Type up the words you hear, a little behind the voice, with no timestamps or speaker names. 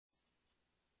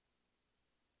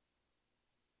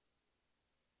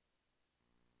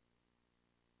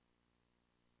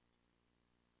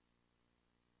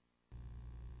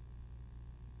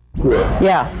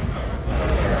Yeah.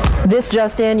 This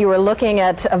just in, you were looking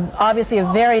at obviously a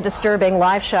very disturbing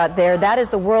live shot there. That is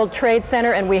the World Trade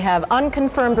Center, and we have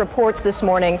unconfirmed reports this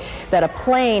morning that a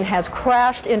plane has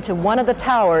crashed into one of the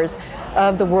towers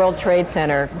of the World Trade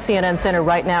Center. The CNN Center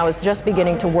right now is just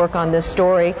beginning to work on this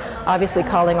story, obviously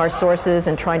calling our sources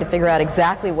and trying to figure out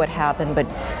exactly what happened, but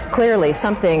clearly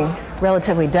something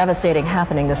relatively devastating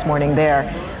happening this morning there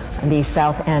on the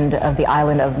south end of the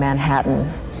island of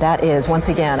Manhattan. That is, once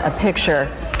again, a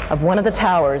picture of one of the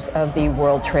towers of the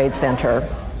World Trade Center.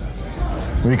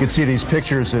 When you can see these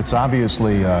pictures, it's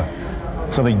obviously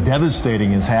something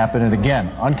devastating has happened. And again,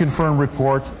 unconfirmed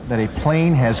report that a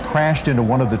plane has crashed into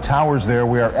one of the towers there.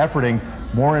 We are efforting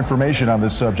more information on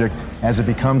this subject as it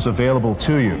becomes available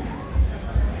to you.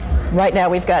 Right now,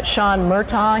 we've got Sean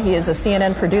Murtaugh. He is a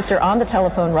CNN producer on the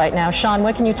telephone right now. Sean,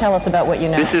 what can you tell us about what you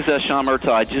know? This is Sean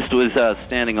Murtaugh. I just was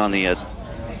standing on the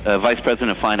Vice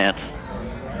President of Finance.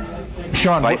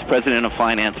 Sean, Vice President of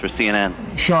Finance for CNN.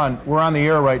 Sean, we're on the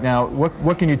air right now.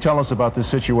 What can you tell us about this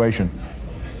situation?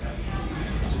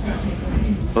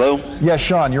 Hello? Yes,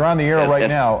 Sean, you're on the air right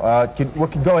now.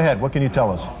 Go ahead. What can you tell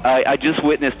us? I just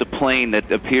witnessed a plane that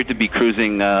appeared to be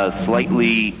cruising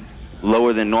slightly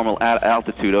lower than normal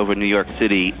altitude over New York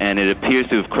City, and it appears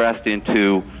to have crashed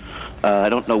into, I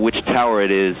don't know which tower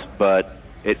it is, but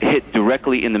it hit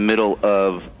directly in the middle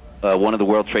of one of the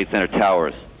World Trade Center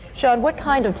towers. Sean, what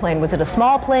kind of plane? Was it a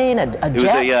small plane, a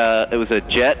jet? It was a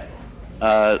jet.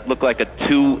 Looked like a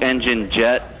two-engine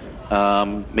jet,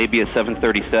 maybe a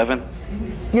 737.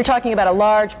 You're talking about a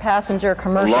large passenger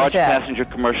commercial jet? A large passenger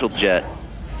commercial jet.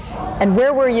 And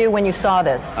where were you when you saw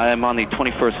this? I am on the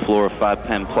 21st floor of 5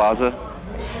 Penn Plaza.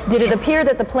 Did it appear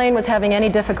that the plane was having any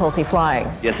difficulty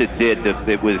flying? Yes, it did.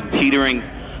 It was teetering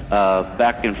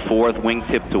back and forth,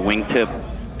 wingtip to wingtip.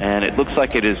 And it looks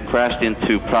like it has crashed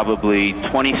into probably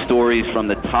 20 stories from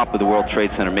the top of the World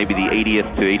Trade Center, maybe the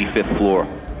 80th to 85th floor.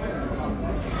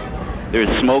 There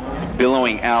is smoke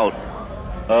billowing out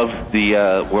of the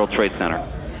World Trade Center.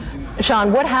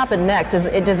 Sean, what happened next? Does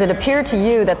it appear to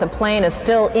you that the plane is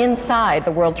still inside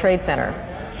the World Trade Center?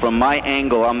 From my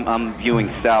angle, I'm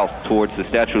viewing south towards the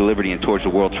Statue of Liberty and towards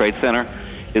the World Trade Center.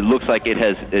 It looks like it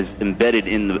is embedded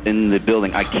in the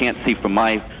building. I can't see from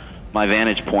my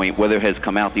vantage point whether it has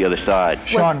come out the other side.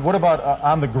 Sean, what about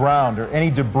on the ground? Or any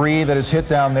debris that is hit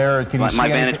down there? Can you see my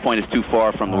anything? vantage point is too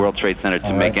far from the World Trade Center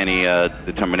to make any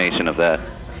determination of that.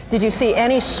 Did you see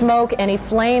any smoke, any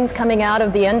flames coming out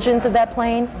of the engines of that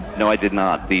plane? No, I did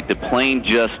not. The plane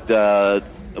just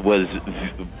was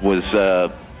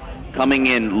coming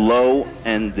in low,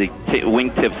 and the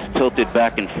wingtips tilted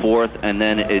back and forth, and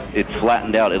then it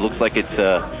flattened out. It looks like it's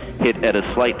hit at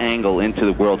a slight angle into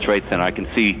the World Trade Center. I can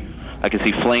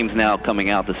see flames now coming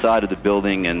out the side of the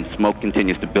building, and smoke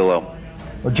continues to billow.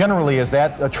 Well, generally, is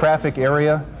that a traffic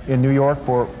area in New York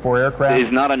for aircraft? It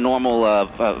is not a normal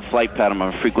flight pattern.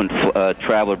 I'm a frequent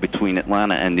traveler between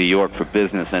Atlanta and New York for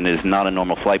business, and it is not a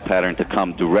normal flight pattern to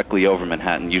come directly over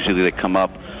Manhattan. Usually they come up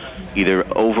either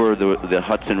over the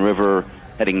Hudson River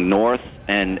heading north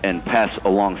and pass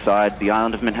alongside the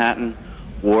island of Manhattan,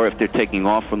 or if they're taking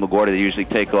off from LaGuardia, they usually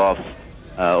take off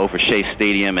over Shea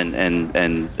Stadium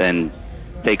and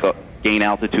gain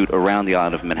altitude around the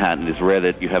island of Manhattan. It's rare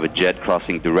that you have a jet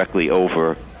crossing directly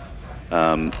over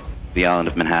the island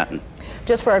of Manhattan.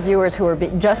 Just for our viewers who are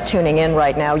just tuning in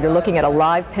right now, you're looking at a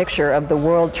live picture of the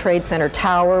World Trade Center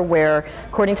tower where,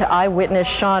 according to eyewitness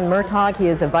Sean Murtaugh, he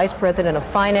is a vice president of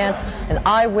finance, an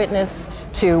eyewitness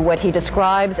to what he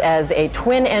describes as a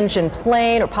twin-engine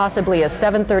plane or possibly a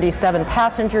 737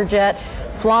 passenger jet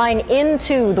flying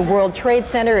into the World Trade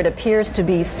Center. It appears to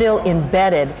be still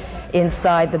embedded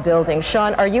inside the building.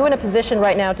 Sean, are you in a position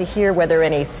right now to hear whether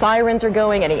any sirens are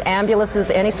going, any ambulances,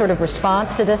 any sort of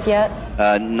response to this yet?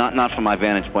 Not from my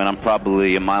vantage point. I'm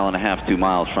probably 1.5 miles, 2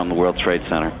 miles from the World Trade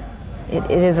Center.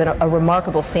 It is a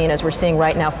remarkable scene, as we're seeing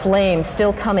right now. Flames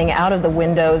still coming out of the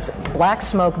windows, black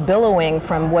smoke billowing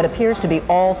from what appears to be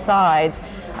all sides.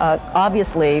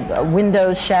 Obviously,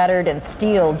 windows shattered and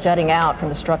steel jutting out from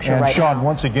the structure right now. And Sean,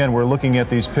 once again, we're looking at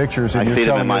these pictures, and I see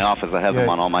them in my office. I have them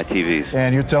on all my TVs.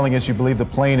 And you're telling us you believe the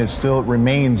plane is still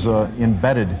remains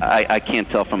embedded. I can't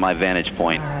tell from my vantage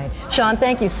point. All right. Sean,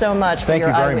 thank you so much for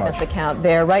your eyewitness account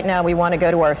there. Right now, we want to go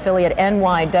to our affiliate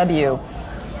NYW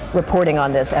reporting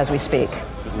on this as we speak.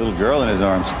 There's a little girl in his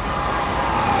arms.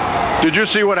 Did you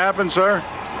see what happened, sir?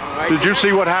 Did you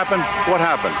see what happened? What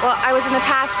happened? Well, I was in the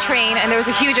past train, and there was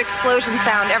a huge explosion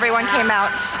sound. Everyone came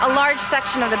out. A large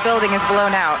section of the building is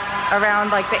blown out, around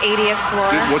like the 80th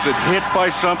floor. Was it hit by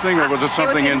something, or was it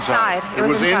something inside? It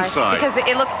was inside. inside. Because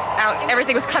it looked out,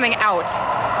 everything was coming out.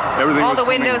 Everything all was the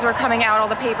windows coming. were coming out, all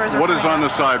the papers were What is coming on out.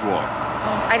 the sidewalk?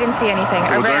 I didn't see anything.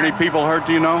 I Was there ran. any people hurt,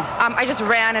 do you know? I just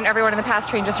ran, and everyone in the pass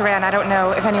train just ran. I don't know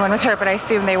if anyone was hurt, but I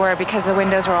assume they were because the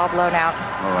windows were all blown out.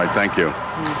 All right, thank you.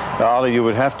 Ollie, you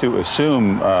would have to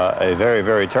assume a very,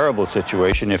 very terrible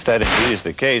situation if that indeed is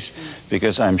the case,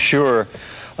 because I'm sure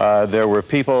there were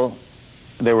people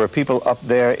up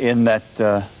there in that.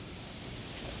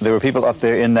 There were people up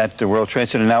there in that World Trade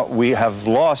Center. Now, we have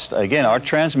lost, again, our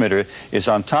transmitter is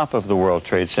on top of the World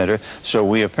Trade Center, so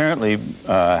we apparently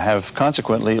have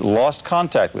consequently lost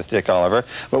contact with Dick Oliver,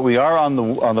 but we are on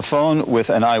the phone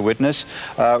with an eyewitness.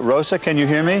 Rosa, can you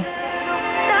hear me?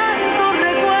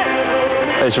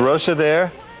 Is Rosa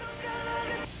there?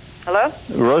 Hello?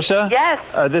 Rosa? Yes.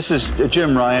 This is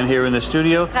Jim Ryan here in the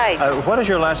studio. Hi. What is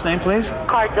your last name, please?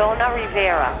 Cardona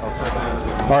Rivera.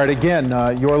 All right, again,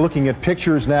 you're looking at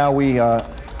pictures now. We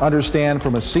understand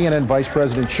from a CNN Vice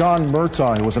President, Sean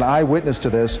Murtaugh, who was an eyewitness to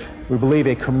this. We believe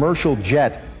a commercial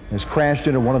jet has crashed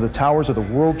into one of the towers of the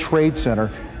World Trade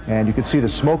Center, and you can see the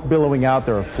smoke billowing out.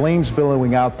 There are flames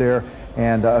billowing out there,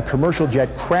 and a commercial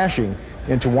jet crashing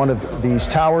into one of these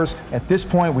towers. At this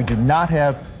point, we do not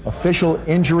have official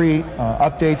injury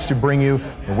updates to bring you.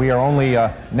 We are only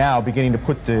now beginning to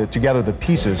put together the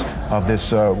pieces of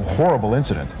this horrible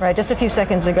incident. Right, just a few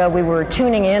seconds ago, we were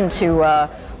tuning in to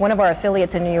one of our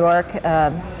affiliates in New York,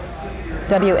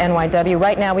 WNYW.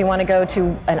 Right now, we want to go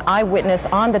to an eyewitness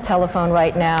on the telephone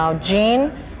right now.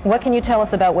 Jean, what can you tell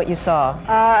us about what you saw?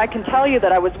 I can tell you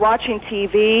that I was watching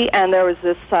TV, and there was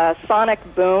this sonic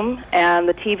boom, and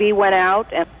the TV went out,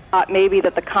 and I thought maybe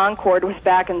that the Concorde was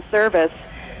back in service,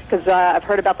 because I've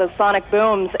heard about those sonic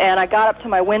booms, and I got up to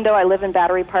my window. I live in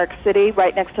Battery Park City,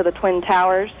 right next to the Twin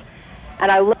Towers, and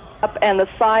I looked up, and the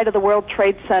side of the World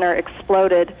Trade Center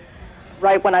exploded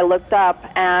right when I looked up,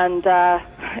 and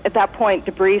at that point,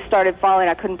 debris started falling.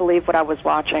 I couldn't believe what I was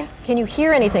watching. Can you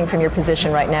hear anything from your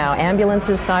position right now?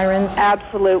 Ambulances, sirens?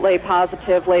 Absolutely,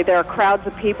 positively. There are crowds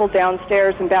of people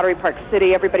downstairs in Battery Park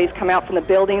City. Everybody's come out from the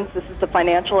buildings. This is the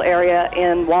financial area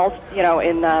in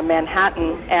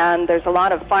Manhattan, and there's a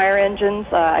lot of fire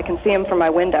engines. I can see them from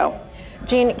my window.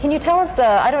 Jean, can you tell us,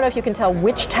 I don't know if you can tell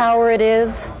which tower it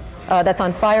is that's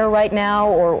on fire right now,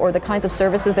 or the kinds of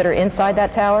services that are inside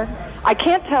that tower? I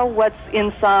can't tell what's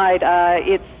inside.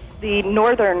 It's the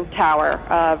northern tower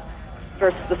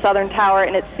versus the southern tower,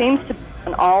 and it seems to be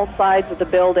on all sides of the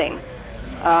building,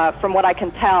 from what I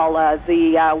can tell.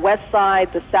 The west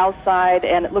side, the south side,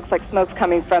 and it looks like smoke's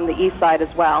coming from the east side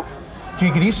as well.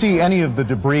 Gee, can you see any of the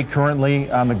debris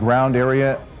currently on the ground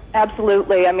area?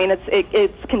 Absolutely. I mean,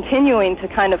 it's continuing to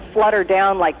kind of flutter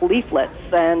down like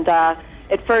leaflets, and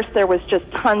at first there was just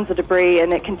tons of debris,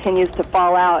 and it continues to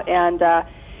fall out, and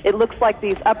it looks like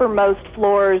these uppermost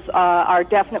floors are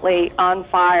definitely on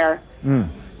fire.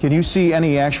 Can you see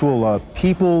any actual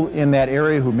people in that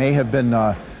area who may have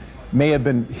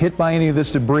been hit by any of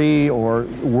this debris, or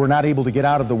were not able to get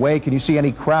out of the way? Can you see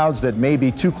any crowds that may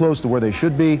be too close to where they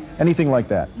should be? Anything like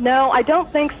that? No, I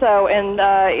don't think so, and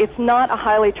it's not a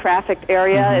highly trafficked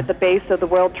area at the base of the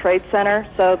World Trade Center,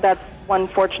 so that's one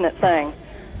fortunate thing.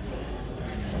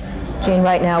 Jean,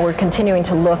 right now we're continuing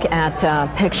to look at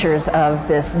pictures of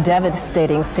this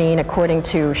devastating scene. According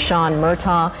to Sean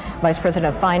Murtaugh, Vice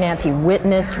President of Finance, he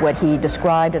witnessed what he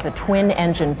described as a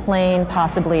twin-engine plane,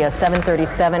 possibly a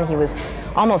 737. He was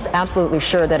almost absolutely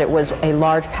sure that it was a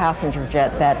large passenger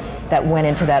jet that went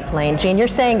into that plane. Jean, you're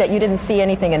saying that you didn't see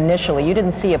anything initially. You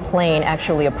didn't see a plane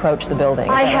actually approach the building.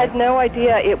 I had no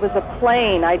idea it was a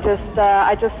plane. I just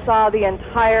saw the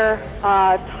entire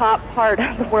top part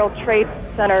of the World Trade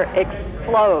Center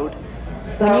explode.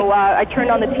 So I turned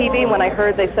on the TV when I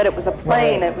heard they said it was a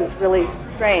plane. It was really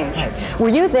strange. Were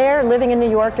you there living in New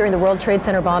York during the World Trade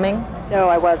Center bombing? No,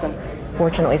 I wasn't.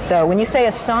 Fortunately so. When you say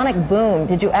a sonic boom,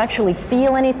 did you actually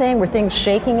feel anything? Were things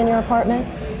shaking in your apartment?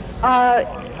 Yeah,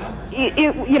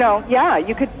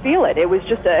 you could feel it. It was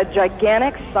just a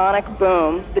gigantic sonic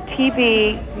boom. The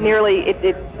TV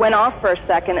it went off for a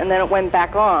second, and then it went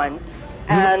back on.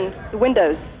 And the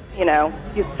windows,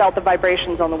 you felt the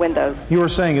vibrations on the windows. You were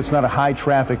saying it's not a high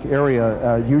traffic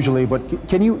area usually, but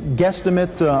can you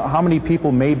guesstimate how many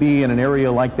people may be in an area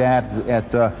like that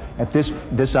at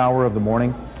this hour of the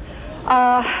morning?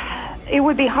 It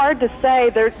would be hard to say.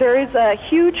 There is a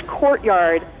huge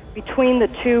courtyard between the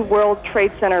two World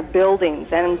Trade Center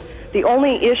buildings, and the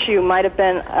only issue might have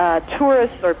been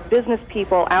tourists or business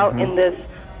people out in this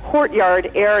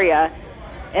courtyard area,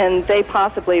 and they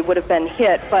possibly would have been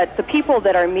hit. But the people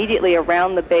that are immediately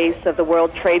around the base of the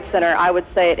World Trade Center, I would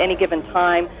say at any given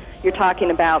time, you're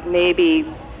talking about maybe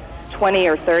 20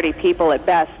 or 30 people at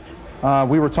best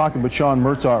We were talking with Sean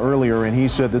Murtaugh earlier, and he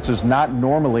said this is not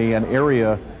normally an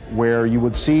area where you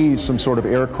would see some sort of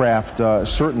aircraft,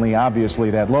 certainly,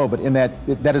 obviously, that low, but in that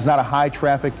is not a high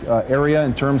traffic area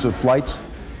in terms of flights?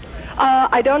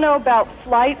 I don't know about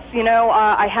flights. You know,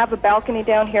 I have a balcony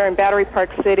down here in Battery Park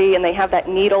City, and they have that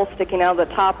needle sticking out of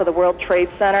the top of the World Trade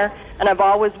Center. And I've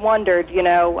always wondered, you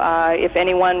know, if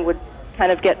anyone would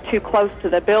kind of get too close to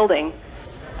the building,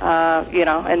 you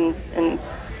know, and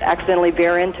accidentally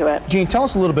veer into it. Gene, tell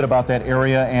us a little bit about that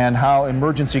area and how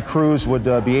emergency crews would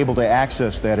be able to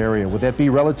access that area. Would that be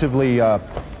relatively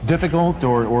difficult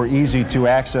or easy to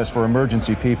access for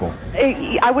emergency people?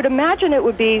 I would imagine it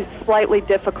would be slightly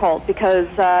difficult because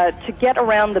to get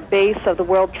around the base of the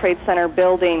World Trade Center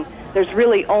building, there's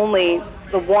really only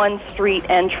the one street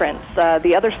entrance.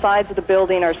 The other sides of the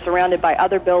building are surrounded by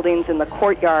other buildings in the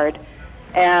courtyard,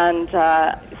 and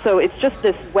so it's just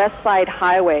this west side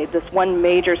highway, this one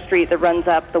major street that runs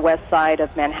up the west side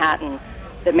of Manhattan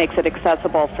that makes it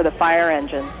accessible for the fire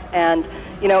engines. And,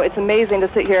 you know, it's amazing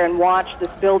to sit here and watch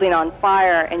this building on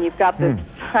fire, and you've got this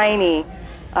tiny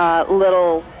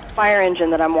little fire engine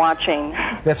that I'm watching.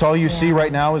 That's all you see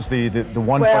right now is the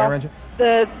one fire engine?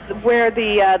 Where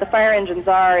the fire engines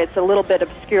are, it's a little bit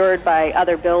obscured by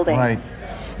other buildings. Right.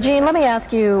 Gene, let me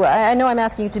ask you, I know I'm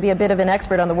asking you to be a bit of an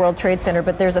expert on the World Trade Center,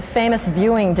 but there's a famous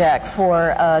viewing deck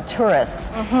for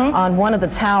tourists on one of the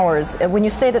towers. When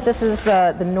you say that this is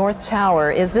the North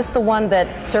Tower, is this the one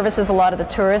that services a lot of the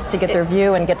tourists to get their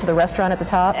view and get to the restaurant at the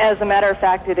top? As a matter of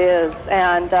fact, it is.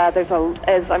 And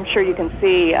as I'm sure you can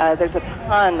see, there's a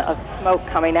ton of smoke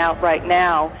coming out right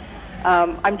now.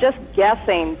 I'm just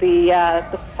guessing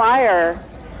the fire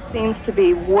seems to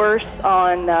be worse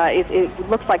on, it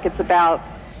looks like it's about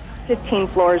 15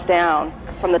 floors down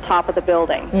from the top of the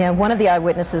building. Yeah, one of the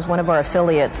eyewitnesses, one of our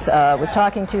affiliates was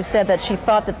talking to, said that she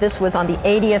thought that this was on the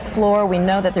 80th floor. We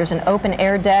know that there's an open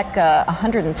air deck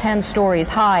 110 stories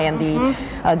high, and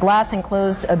the glass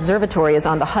enclosed observatory is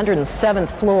on the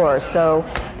 107th floor. So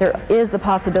there is the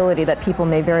possibility that people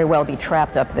may very well be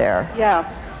trapped up there.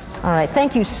 Yeah. All right.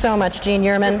 Thank you so much, Jean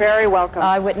Yerman. You're very welcome.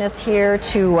 Eyewitness here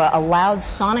to a loud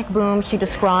sonic boom she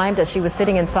described as she was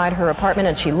sitting inside her apartment,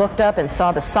 and she looked up and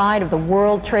saw the side of the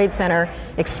World Trade Center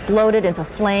exploded into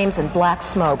flames and black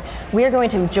smoke. We are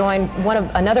going to join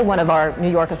another one of our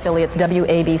New York affiliates,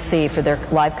 WABC, for their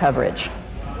live coverage.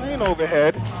 Plane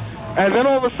overhead, and then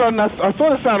all of a sudden I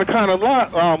thought it sounded kind of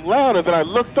loud, and then I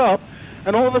looked up,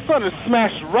 and all of a sudden it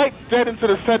smashed right dead into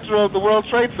the center of the World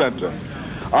Trade Center.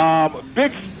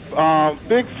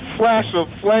 Big flash of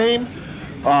flame,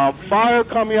 fire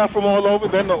coming out from all over.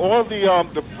 Then all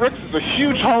the bricks is a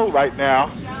huge hole right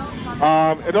now.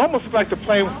 It almost looks like the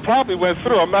plane probably went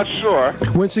through. I'm not sure.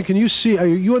 Winston, can you see? Are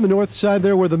you on the north side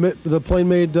there where the plane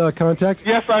made contact?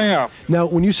 Yes, I am. Now,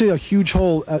 when you say a huge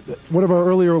hole, one of our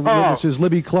earlier witnesses,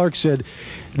 Libby Clark, said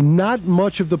not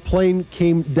much of the plane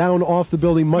came down off the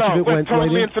building. Much of it went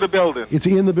totally right into the building. It's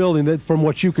in the building, from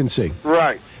what you can see.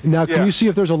 Right. Now, can you see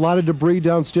if there's a lot of debris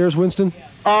downstairs, Winston?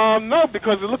 No,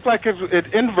 because it looked like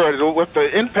it inverted. With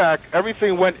the impact,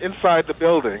 everything went inside the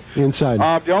building.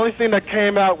 Inside. The only thing that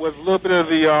came out was a little bit of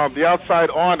the outside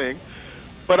awning.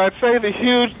 But I'd say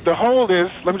the hole is,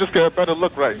 let me just get a better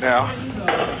look right now.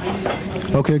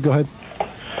 Okay, go ahead.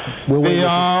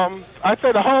 I'd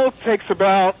say the hole takes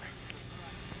about,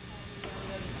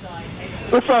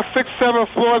 looks like 6, 7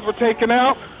 floors were taken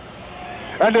out.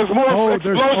 And there's more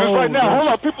explosions right now. Hold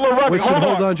on, people are running. Winston,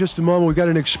 hold on just a moment. We've got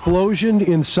an explosion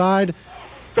inside.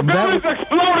 The building's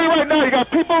exploding right now. You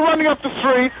got people running up the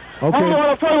street. Okay. Hold on,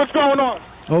 I'll tell you what's going on.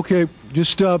 Okay,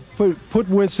 just put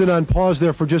Winston on pause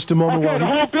there for just a moment. Okay, the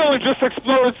whole building just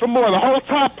exploded some more. The whole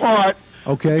top part.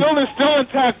 Okay. The building's still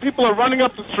intact. People are running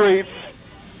up the streets.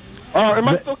 Am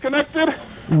I still connected?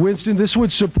 Winston, this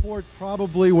would support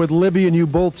probably what Libby and you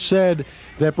both said,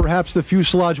 that perhaps the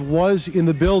fuselage was in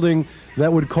the building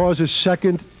that would cause a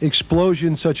second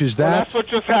explosion such as that. Well, that's what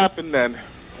just happened then.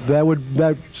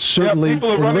 That certainly. Yeah,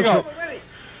 people are running up.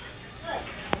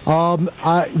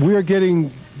 We are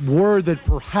getting word that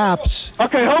perhaps.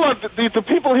 Okay, hold on. The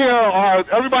people here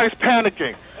everybody's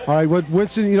panicking. All right,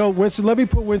 Winston, Winston, let me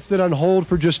put Winston on hold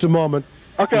for just a moment.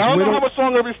 Okay, I don't know how much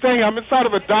longer we're staying. I'm inside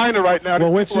of a diner right now.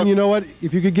 Well, Winston, you know what?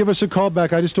 If you could give us a call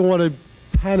back, I just don't want to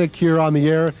panic here on the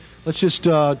air. Let's just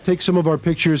take some of our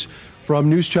pictures from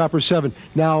News Chopper 7.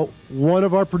 Now, one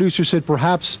of our producers said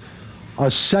perhaps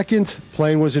a second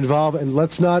plane was involved, and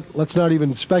let's not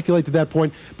even speculate to that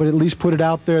point, but at least put it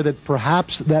out there that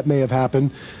perhaps that may have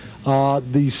happened.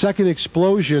 The second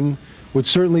explosion would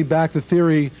certainly back the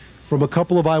theory from a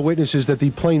couple of eyewitnesses that the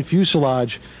plane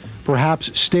fuselage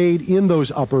perhaps stayed in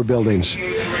those upper buildings.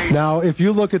 Now, if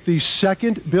you look at the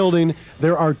second building,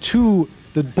 there are two,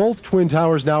 both Twin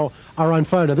Towers now are on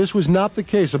fire. Now, this was not the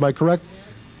case, am I correct?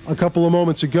 A couple of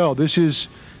moments ago. This is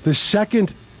the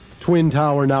second Twin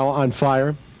Tower now on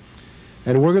fire.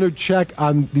 And we're going to check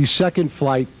on the second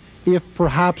flight if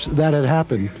perhaps that had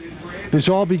happened. This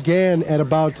all began at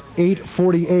about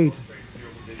 8:48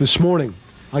 this morning.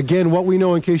 Again, what we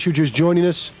know, in case you're just joining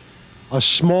us, a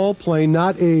small plane,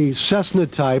 not a Cessna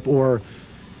type or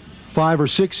 5 or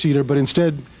 6 seater, but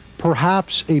instead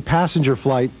perhaps a passenger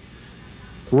flight,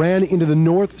 ran into the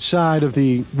north side of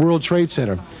the World Trade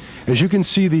Center. As you can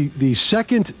see, the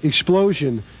second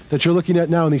explosion that you're looking at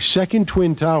now in the second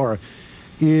Twin Tower,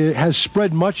 it has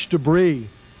spread much debris,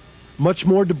 much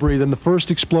more debris than the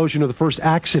first explosion or the first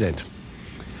accident.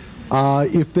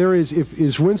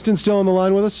 Is Winston still on the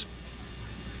line with us?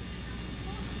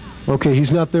 Okay,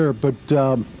 he's not there, but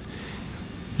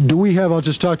do we have, I'll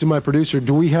just talk to my producer,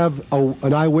 do we have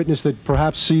an eyewitness that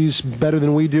perhaps sees better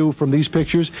than we do from these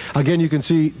pictures? Again, you can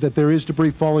see that there is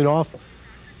debris falling off.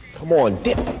 Come on,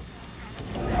 dip.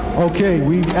 Okay,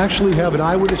 we actually have an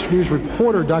Eyewitness News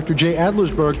reporter, Dr. Jay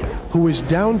Adlersberg, who is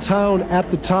downtown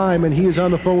at the time, and he is on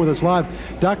the phone with us live.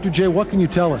 Dr. Jay, what can you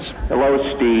tell us? Hello,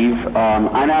 Steve.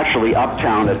 I'm actually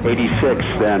uptown at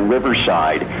 86th and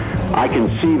Riverside. I can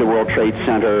see the World Trade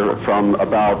Center from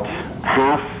about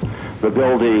half the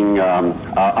building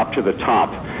up to the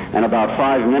top. And about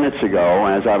 5 minutes ago,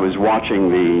 as I was watching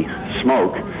the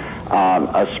smoke,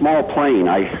 a small plane,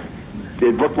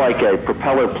 it looked like a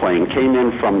propeller plane, came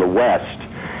in from the west,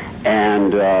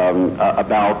 and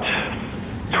about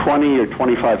 20 or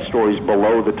 25 stories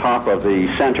below the top of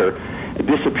the center, it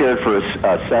disappeared for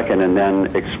a second and then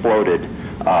exploded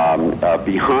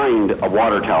behind a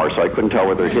water tower, so I couldn't tell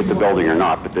whether it hit the building or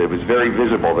not, but it was very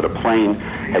visible that a plane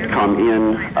had come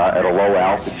in at a low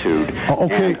altitude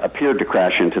and appeared to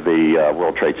crash into the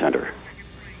World Trade Center.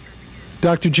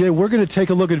 Dr. Jay, we're going to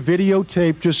take a look at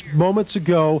videotape just moments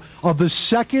ago of the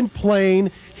second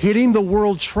plane hitting the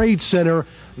World Trade Center.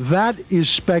 That is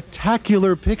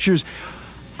spectacular pictures.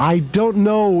 I don't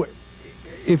know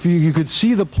if you could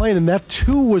see the plane, and that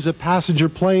too was a passenger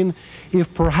plane,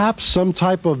 if perhaps some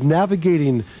type of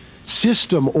navigating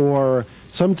system or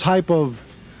some type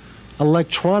of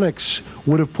electronics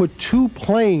would have put two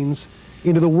planes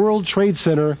into the World Trade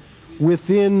Center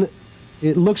within,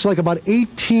 it looks like, about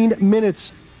 18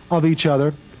 minutes of each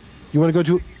other. You want to go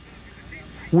to?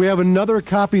 We have another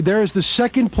copy. There is the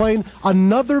second plane,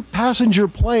 another passenger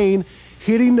plane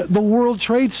hitting the World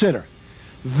Trade Center.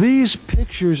 These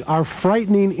pictures are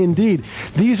frightening indeed.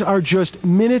 These are just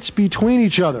minutes between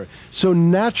each other. So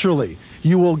naturally,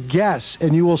 you will guess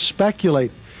and you will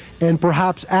speculate and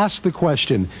perhaps ask the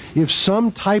question, if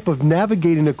some type of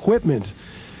navigating equipment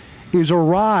is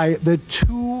awry, that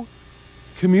two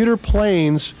commuter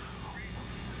planes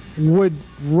would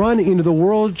run into the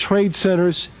World Trade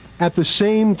Centers at the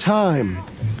same time.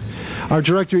 Our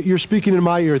director, you're speaking in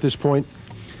my ear at this point.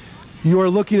 You are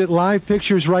looking at live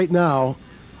pictures right now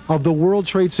of the World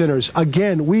Trade Centers.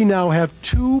 Again, we now have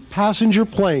two passenger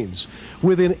planes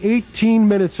within 18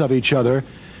 minutes of each other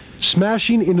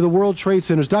smashing into the World Trade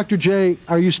Centers. Dr. J,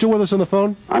 are you still with us on the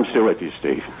phone? I'm still with you,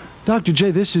 Steve. Dr.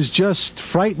 J, this is just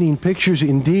frightening pictures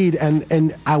indeed,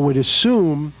 and I would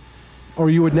assume, or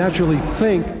you would naturally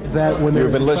think, that when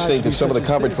you've been listening to some of the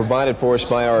coverage provided for us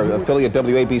by our affiliate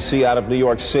WABC out of New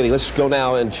York City. Let's go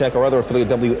now and check our other affiliate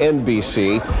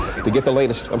WNBC to get the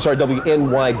latest. I'm sorry,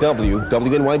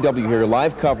 WNYW here,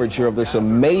 live coverage here of this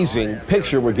amazing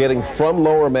picture we're getting from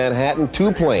Lower Manhattan.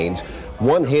 Two planes,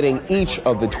 one hitting each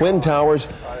of the Twin Towers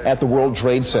at the World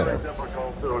Trade Center.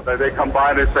 They come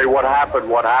by and they say, what happened,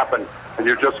 what happened? And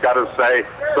you just got to say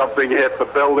something hit the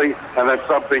building and then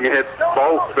something hit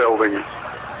both buildings.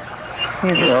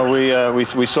 Well,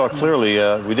 we saw clearly,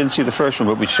 we didn't see the first one,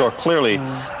 but we saw clearly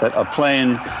that a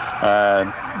plane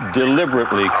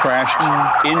deliberately crashed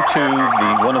into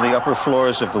one of the upper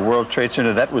floors of the World Trade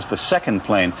Center. That was the second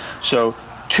plane. So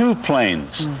two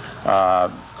planes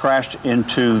crashed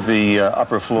into the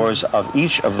upper floors of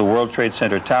each of the World Trade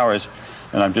Center towers.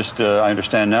 And I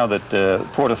understand now that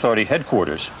Port Authority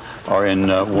headquarters are in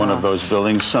one of those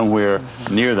buildings somewhere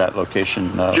near that location.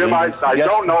 Jim, I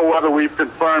don't know whether we've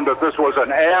confirmed that this was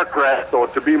an aircraft, or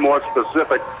to be more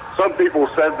specific, some people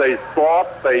said they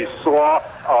thought they saw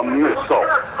a missile.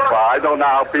 Well, I don't know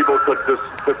how people could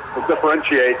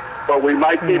differentiate, but we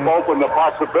might keep open the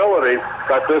possibility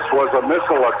that this was a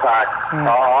missile attack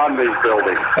on these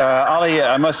buildings. Ali,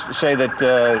 I must say that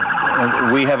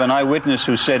we have an eyewitness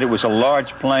who said it was a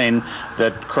large plane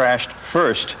that crashed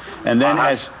first. And then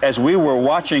as we were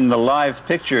watching the live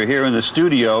picture here in the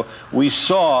studio, we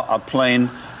saw a plane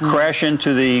crash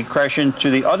into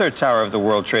the other tower of the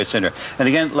World Trade Center. And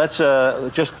again, let's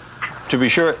just to be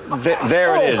sure,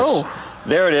 there it is.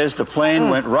 There it is. The plane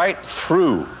went right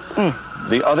through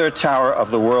the other tower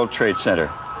of the World Trade Center.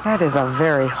 That is a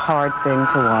very hard thing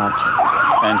to watch.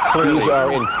 And clearly, these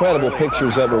are incredible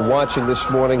pictures that we're watching this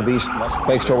morning. These,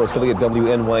 thanks to our affiliate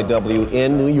WNYW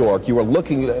in New York. You are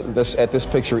looking at this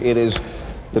picture. It is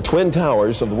the Twin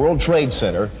Towers of the World Trade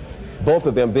Center, both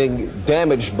of them being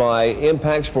damaged by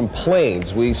impacts from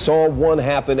planes. We saw one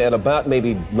happen at about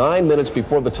maybe 9 minutes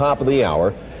before the top of the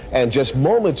hour. And just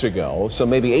moments ago, so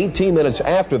maybe 18 minutes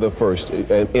after the first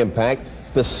impact,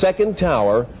 the second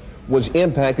tower was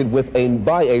impacted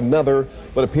by another,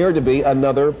 what appeared to be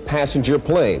another passenger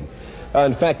plane.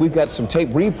 In fact, we've got some tape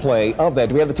replay of that.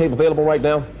 Do we have the tape available right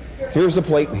now? Here's the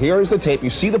plate. Here is the tape. You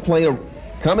see the plane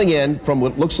coming in from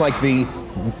what looks like the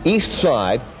east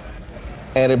side,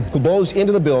 and it blows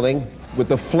into the building with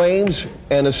the flames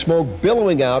and the smoke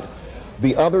billowing out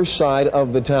the other side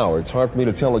of the tower. It's hard for me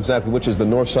to tell exactly which is the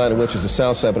north side and which is the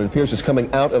south side, but it appears it's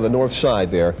coming out of the north side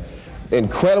there.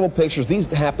 Incredible pictures. These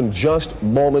happened just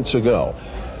moments ago.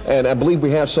 And I believe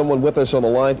we have someone with us on the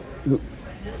line.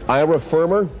 Ira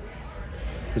Firmer.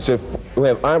 We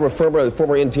have Ira Firmer, the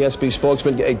former NTSB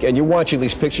spokesman. And you're watching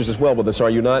these pictures as well with us, are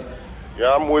you not?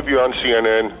 Yeah, I'm with you on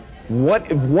CNN.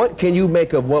 What can you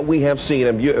make of what we have seen,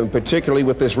 and particularly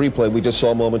with this replay we just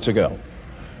saw moments ago?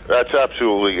 That's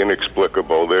absolutely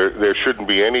inexplicable. There shouldn't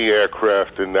be any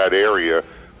aircraft in that area,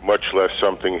 much less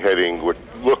something heading what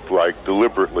looked like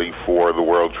deliberately for the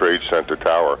World Trade Center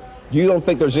tower. You don't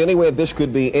think there's any way this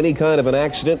could be any kind of an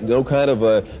accident, no kind of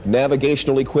a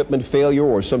navigational equipment failure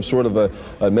or some sort of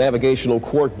a navigational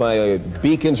quirk by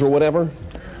beacons or whatever?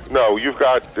 No, you've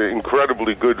got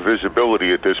incredibly good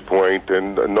visibility at this point,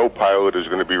 and no pilot is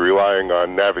going to be relying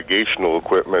on navigational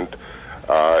equipment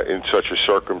in such a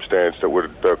circumstance that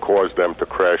would cause them to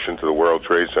crash into the World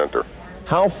Trade Center.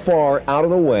 How far out of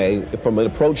the way from an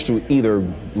approach to either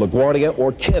LaGuardia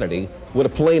or Kennedy would a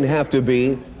plane have to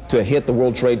be to hit the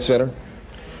World Trade Center?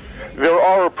 There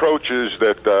are approaches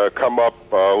that come up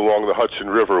along the Hudson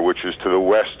River, which is to the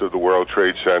west of the World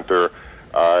Trade Center,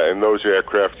 and those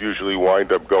aircraft usually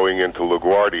wind up going into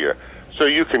LaGuardia. So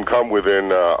you can come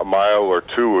within a mile or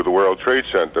two of the World Trade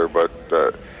Center, but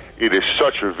it is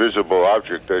such a visible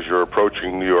object as you're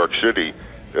approaching New York City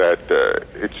that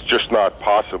it's just not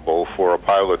possible for a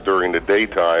pilot during the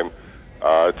daytime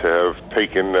to have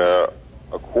taken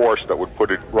a course that would put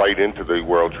it right into the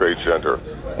World Trade Center.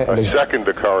 A second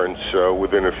occurrence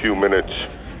within a few minutes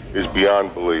is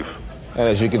beyond belief. And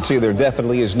as you can see, there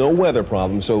definitely is no weather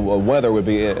problem, so weather would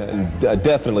be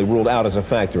definitely ruled out as a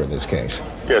factor in this case.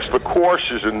 Yes, the course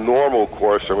is a normal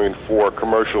course. I mean, for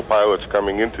commercial pilots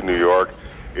coming into New York,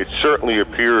 it certainly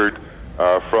appeared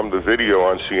from the video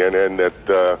on CNN that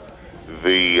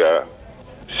the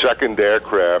second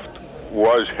aircraft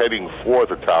was heading for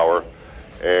the tower,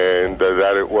 and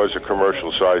that it was a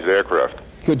commercial-sized aircraft.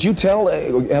 Could you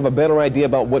have a better idea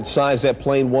about what size that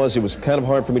plane was? It was kind of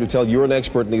hard for me to tell. You're an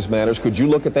expert in these matters. Could you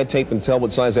look at that tape and tell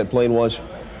what size that plane was?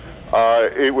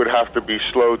 It would have to be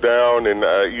slowed down,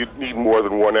 and you'd need more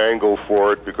than one angle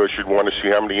for it because you'd want to see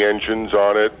how many engines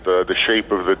on it, the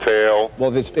shape of the tail.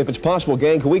 Well, if it's possible,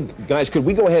 gang, could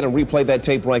we go ahead and replay that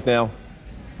tape right now?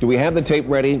 Do we have the tape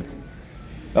ready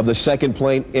of the second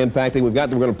plane impacting? We're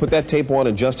going to put that tape on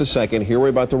in just a second. Here, we're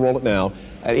about to roll it now.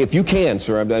 If you can,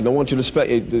 sir, I don't want you to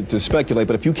speculate,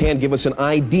 but if you can, give us an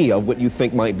idea of what you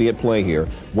think might be at play here.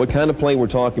 What kind of plane we're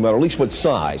talking about, or at least what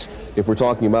size. If we're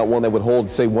talking about one that would hold,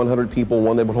 say, 100 people,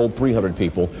 one that would hold 300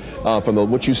 people. From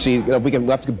what you see, we'll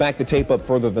have to back the tape up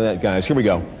further than that, guys. Here we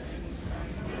go.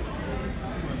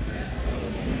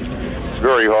 It's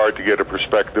very hard to get a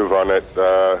perspective on it.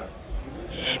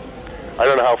 I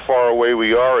don't know how far away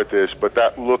we are at this, but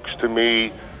that looks to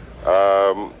me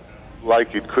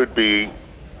like it could be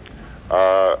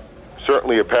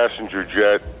certainly a passenger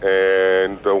jet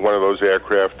and one of those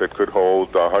aircraft that could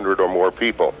hold 100 or more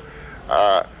people.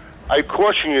 I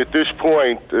caution you at this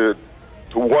point to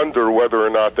wonder whether or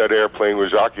not that airplane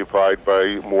was occupied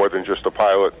by more than just a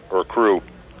pilot or crew.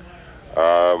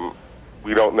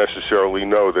 We don't necessarily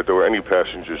know that there were any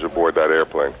passengers aboard that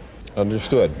airplane.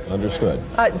 Understood.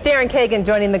 Darren Kagan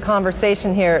joining the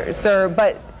conversation here, sir,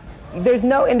 but there's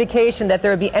no indication that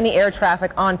there would be any air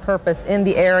traffic on purpose in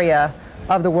the area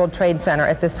of the World Trade Center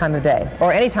at this time of day,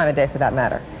 or any time of day for that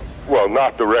matter. Well,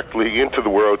 not directly into the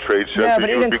World Trade Center. Yeah, but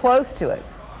even close to it.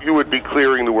 You would be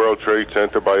clearing the World Trade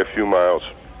Center by a few miles.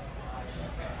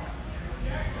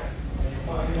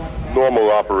 Normal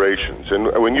operations.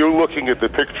 And when you're looking at the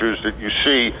pictures that you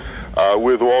see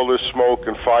with all this smoke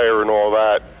and fire and all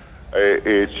that,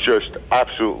 It's just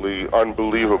absolutely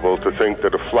unbelievable to think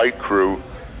that a flight crew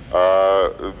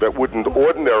that wouldn't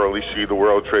ordinarily see the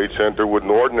World Trade Center,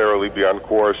 wouldn't ordinarily be on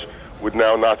course, would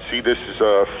now not see this as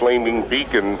a flaming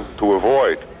beacon to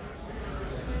avoid.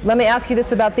 Let me ask you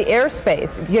this about the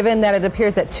airspace. Given that it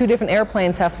appears that 2 different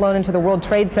airplanes have flown into the World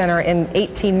Trade Center in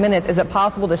 18 minutes, is it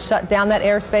possible to shut down that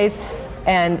airspace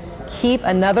and keep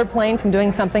another plane from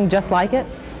doing something just like it?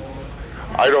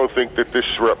 I don't think that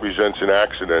this represents an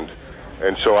accident,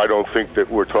 and so I don't think that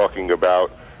we're talking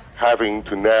about having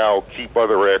to now keep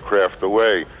other aircraft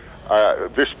away.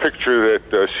 This picture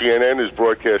that CNN is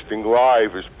broadcasting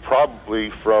live is probably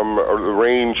from a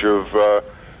range of a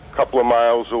couple of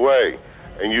miles away,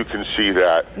 and you can see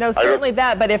that. No, certainly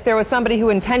that, but if there was somebody who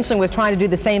intentionally was trying to do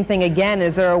the same thing again,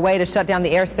 is there a way to shut down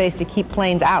the airspace to keep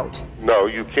planes out? No,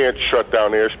 you can't shut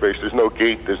down airspace. There's no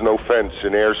gate, there's no fence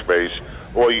in airspace.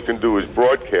 All you can do is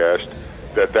broadcast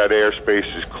that that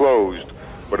airspace is closed,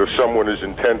 but if someone is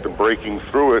intent on breaking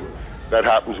through it, that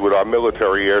happens with our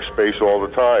military airspace all the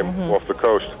time off the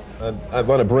coast. I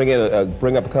want to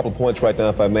bring up a couple points right now,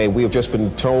 if I may. We have just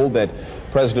been told that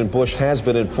President Bush has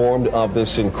been informed of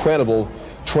this incredible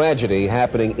tragedy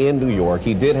happening in New York.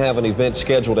 He did have an event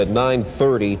scheduled at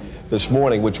 9:30 this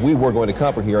morning, which we were going to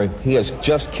cover here. He has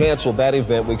just canceled that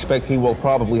event. We expect he will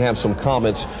probably have some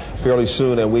comments fairly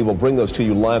soon, and we will bring those to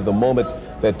you live the moment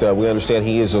that we understand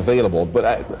he is available. But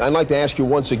I'd like to ask you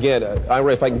once again,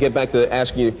 Ira, if I can get back to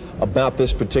asking you about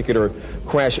this particular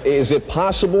crash. Is it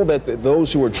possible that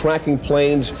those who are tracking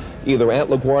planes either at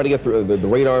LaGuardia through the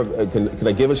radar, can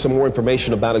they give us some more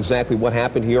information about exactly what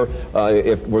happened here?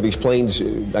 Were these planes,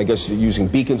 I guess, using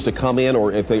beacons to come in,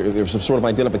 or if there's some sort of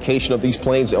identification of these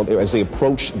planes as they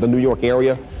approach the New York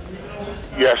area?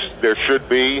 Yes, there should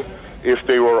be if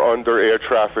they were under air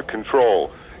traffic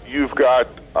control. You've got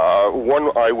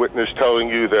one eyewitness telling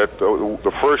you that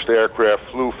the first aircraft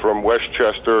flew from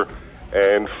Westchester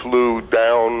and flew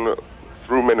down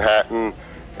through Manhattan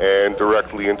and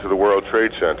directly into the World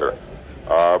Trade Center,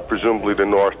 presumably the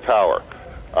North Tower.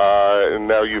 And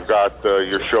now you've got,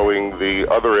 you're showing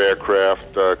the other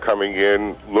aircraft coming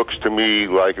in, looks to me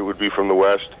like it would be from the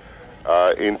west,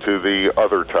 into the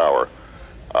other tower.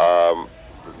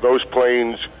 Those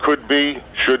planes could be,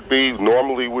 should be,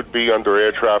 normally would be under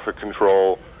air traffic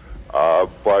control,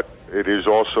 but it is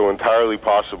also entirely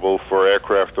possible for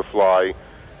aircraft to fly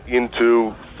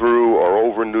into, through, or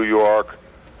over New York,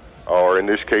 or in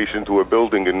this case into a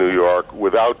building in New York,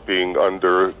 without being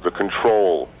under the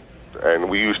control. And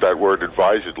we use that word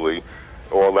advisedly.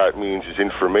 All that means is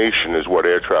information is what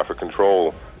air traffic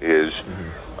control is,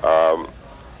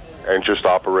 and just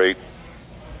operate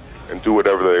and do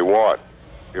whatever they want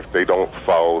if they don't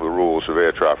follow the rules of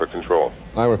air traffic control.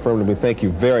 I affirmatively thank you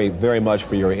very, very much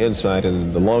for your insight,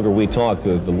 and the longer we talk,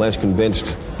 the less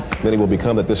convinced many will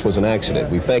become that this was an accident.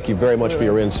 We thank you very much for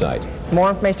your insight. More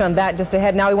information on that just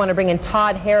ahead. Now we want to bring in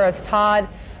Todd Harris. Todd,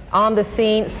 on the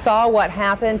scene, saw what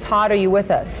happened. Todd, are you with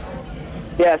us?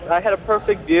 Yes, I had a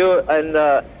perfect view, and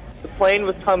the plane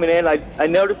was coming in. I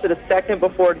noticed it a second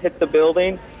before it hit the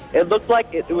building. It looked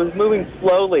like it was moving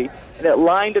slowly, and it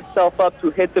lined itself up to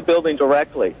hit the building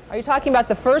directly. Are you talking about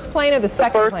the first plane or the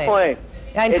second plane? The first plane.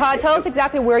 And Todd, tell us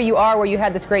exactly where you are, where you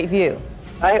had this great view.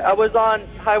 I was on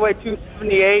Highway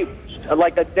 278,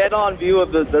 like a dead-on view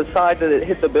of the side that it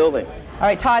hit the building. All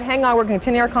right, Todd, hang on. We're going to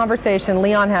continue our conversation.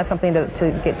 Leon has something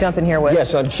to jump in here with.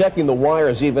 Yes, I'm checking the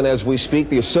wires even as we speak.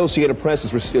 The Associated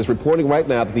Press is reporting right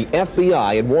now that the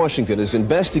FBI in Washington is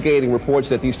investigating reports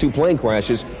that these 2 plane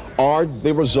crashes are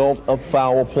the result of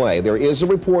foul play. There is a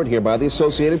report here by the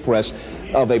Associated Press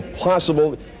of a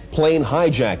possible plane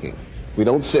hijacking. They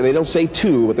don't say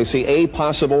 2, but they say a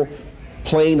possible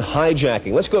plane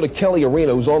hijacking. Let's go to Kelly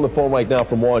Arena, who's on the phone right now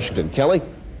from Washington. Kelly?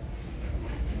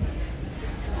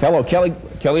 Hello, Kelly.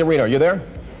 Kelly Arena, are you there?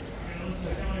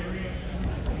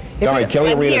 All right,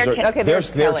 Kelly Arena. Okay, there's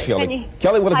Kelly.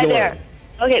 Kelly, what have you learned?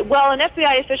 Okay, well, an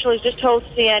FBI official has just told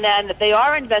CNN that they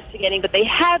are investigating, but they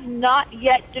have not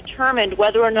yet determined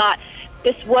whether or not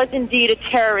this was indeed a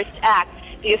terrorist act.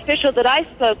 The official that I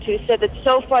spoke to said that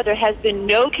so far there has been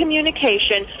no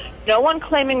communication, no one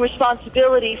claiming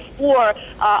responsibility for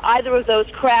either of those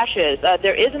crashes.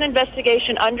 There is an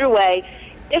investigation underway.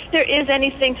 If there is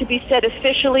anything to be said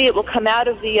officially, it will come out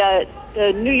of the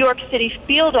New York City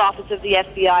field office of the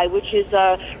FBI, which is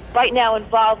right now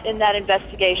involved in that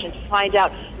investigation to find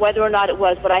out whether or not it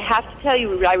was. But I have to tell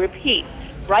you, I repeat,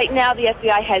 right now the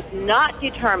FBI has not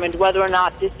determined whether or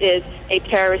not this is a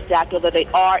terrorist act, although they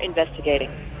are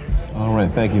investigating. All right,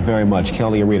 thank you very much,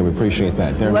 Kelly Arena. We appreciate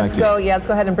that. Darren, let's go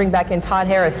ahead and bring back in Todd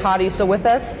Harris. Todd, are you still with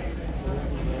us?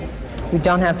 We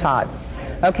don't have Todd.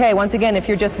 Okay, once again, if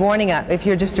you're just joining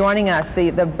us,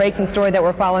 the breaking story that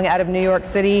we're following out of New York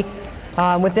City,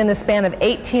 within the span of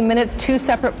 18 minutes, 2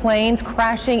 separate planes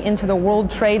crashing into the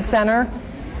World Trade Center.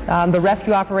 The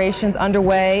rescue operations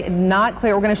underway, not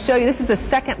clear. We're going to show you, this is the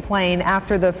second plane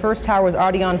after the first tower was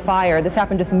already on fire. This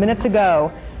happened just minutes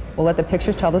ago. We'll let the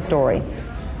pictures tell the story.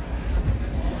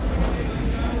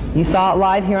 You saw it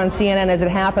live here on CNN as it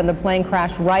happened. The plane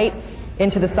crashed right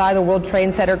into the side of the World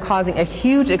Trade Center, causing a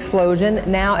huge explosion.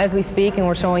 Now, as we speak, and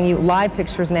we're showing you live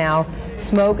pictures now,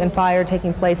 smoke and fire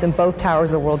taking place in both towers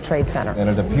of the World Trade Center. And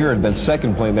it appeared that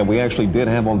second plane that we actually did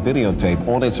have on videotape,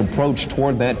 on its approach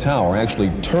toward that tower, actually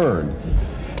turned.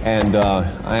 And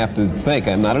I have to think,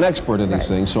 I'm not an expert in these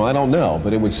things, so I don't know,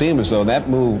 but it would seem as though that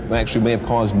move actually may have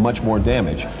caused much more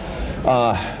damage.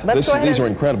 These are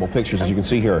incredible pictures, as you can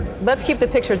see here. Let's keep the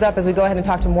pictures up as we go ahead and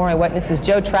talk to more eyewitnesses.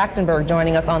 Joe Trachtenberg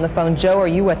joining us on the phone. Joe, are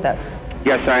you with us?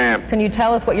 Yes, I am. Can you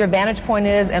tell us what your vantage point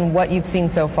is and what you've seen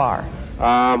so far?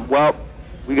 Well,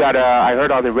 we got. I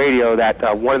heard on the radio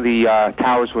that one of the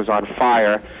towers was on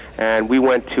fire, and we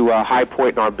went to a high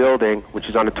point in our building, which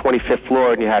is on the 25th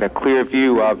floor, and you had a clear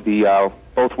view of the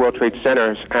both World Trade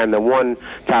Centers, and the one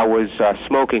tower was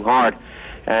smoking hard.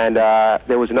 And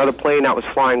there was another plane that was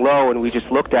flying low, and we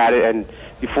just looked at it, and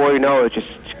before you know it, just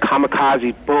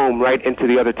kamikaze boom right into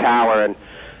the other tower, and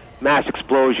mass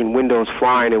explosion, windows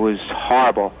flying. It was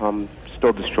horrible. I'm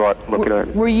still distraught looking at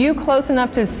it. Were you close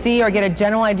enough to see or get a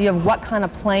general idea of what kind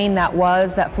of plane that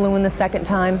was that flew in the second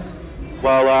time?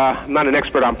 Well, I'm not an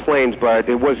expert on planes, but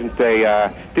it wasn't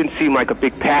didn't seem like a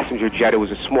big passenger jet. It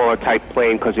was a smaller type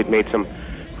plane because it made some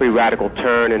pretty radical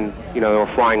turn, and they were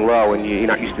flying low, and you're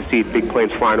not used to see big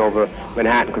planes flying over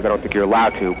Manhattan because I don't think you're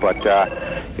allowed to, but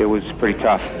it was pretty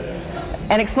tough.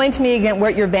 And explain to me again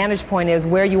what your vantage point is,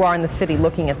 where you are in the city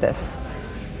looking at this.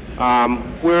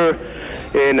 We're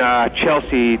in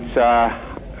Chelsea. It's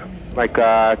like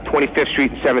 25th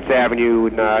Street and 7th Avenue,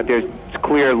 and it's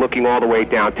clear looking all the way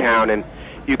downtown, and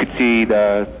you could see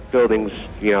the buildings,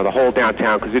 the whole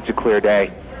downtown, because it's a clear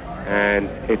day, and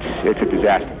it's a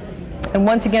disaster. And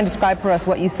once again, describe for us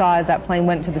what you saw as that plane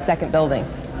went to the second building.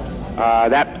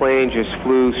 That plane just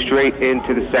flew straight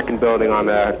into the second building on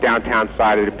the downtown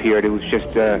side, it appeared. It was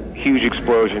just a huge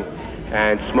explosion,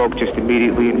 and smoke just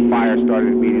immediately, and fire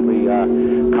started immediately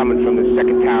coming from the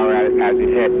second tower as it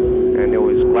hit, and there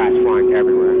was glass flying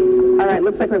everywhere. All right,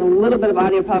 looks like we have a little bit of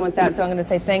audio problem with that, so I'm going to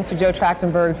say thanks to Joe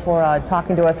Trachtenberg for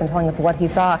talking to us and telling us what he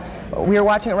saw. We were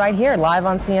watching it right here, live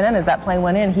on CNN, as that plane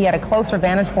went in. He had a closer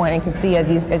vantage point and could see, as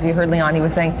you heard Leon, he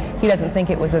was saying he doesn't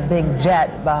think it was a big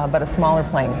jet, but a smaller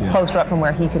plane, closer up from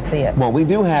where he could see it. Well, we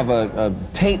do have a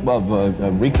tape of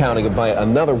a recounting by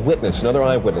another witness, another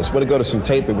eyewitness. We're going to go to some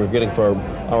tape that we're getting for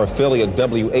our affiliate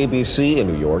WABC in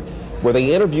New York, where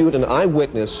they interviewed an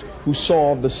eyewitness who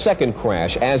saw the second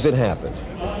crash as it happened.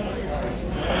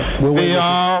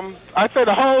 I'd say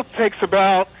the whole takes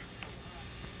about,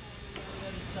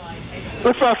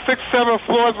 looks like 6, 7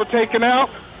 floors were taken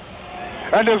out.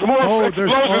 And there's more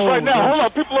explosions right now. Hold on,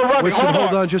 people are running. Winston,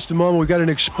 hold on just a moment. We've got an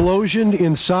explosion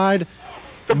inside.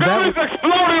 The building's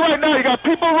exploding right now. You got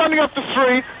people running up the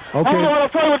street. Okay. Hold on, I'll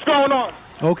tell you what's going on.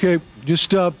 Okay, just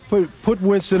put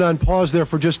Winston on pause there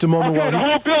for just a moment. Okay, the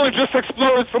whole building just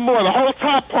exploded some more. The whole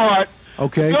top part.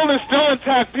 Okay. The building's still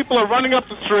intact. People are running up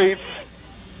the streets.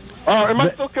 Am I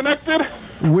still connected?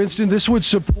 Winston, this would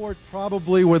support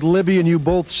probably what Libby and you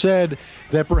both said,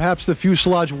 that perhaps the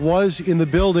fuselage was in the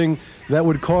building that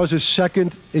would cause a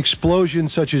second explosion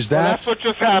such as that. Well, that's what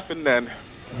just happened then.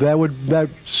 That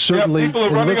certainly. Yeah, people are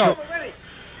running up.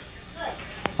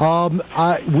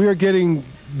 We're getting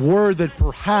word that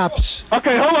perhaps.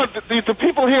 Okay, hold on. The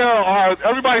people here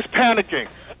everybody's panicking.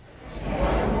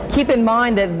 Keep in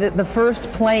mind that the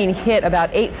first plane hit about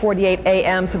 8:48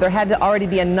 a.m., so there had to already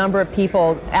be a number of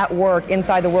people at work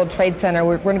inside the World Trade Center.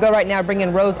 We're going to go right now bring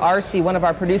in Rose Arce, one of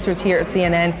our producers here at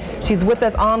CNN. She's with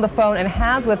us on the phone and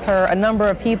has with her a number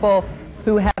of people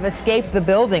who have escaped the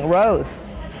building. Rose.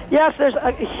 Yes, there's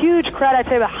a huge crowd. I'd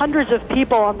say about hundreds of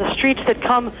people on the streets that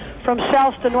come from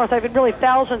south to north. I've been really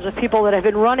thousands of people that have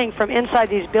been running from inside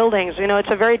these buildings.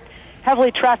 It's a very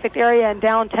heavily trafficked area in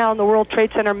downtown, the World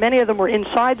Trade Center. Many of them were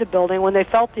inside the building when they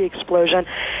felt the explosion.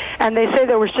 And they say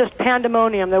there was just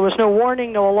pandemonium. There was no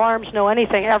warning, no alarms, no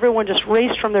anything. Everyone just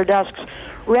raced from their desks,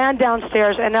 ran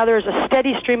downstairs, and now there's a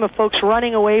steady stream of folks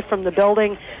running away from the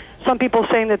building. Some people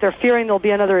saying that they're fearing there'll be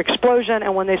another explosion,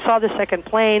 and when they saw the second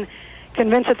plane,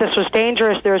 convinced that this was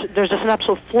dangerous, there's just an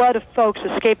absolute flood of folks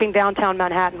escaping downtown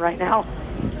Manhattan right now.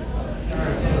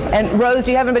 And Rose,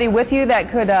 do you have anybody with you that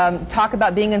could talk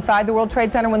about being inside the World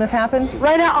Trade Center when this happened?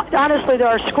 Right now, honestly, there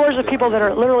are scores of people that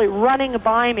are literally running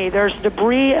by me. There's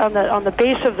debris on the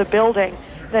base of the building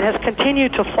that has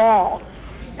continued to fall,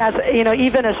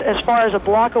 even as far as a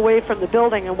block away from the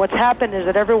building. And what's happened is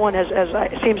that everyone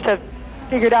seems to have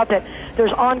figured out that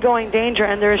there's ongoing danger,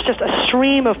 and there's just a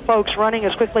stream of folks running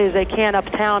as quickly as they can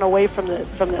uptown away from this.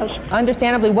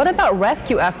 Understandably. What about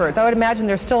rescue efforts? I would imagine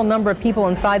there's still a number of people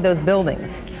inside those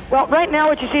buildings. Well, right now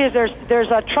what you see is there's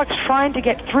trucks trying to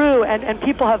get through, and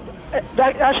people have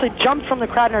actually jumped from the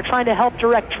crowd and are trying to help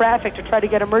direct traffic to try to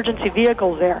get emergency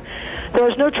vehicles there. There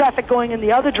is no traffic going in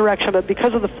the other direction, but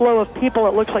because of the flow of people,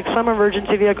 it looks like some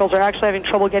emergency vehicles are actually having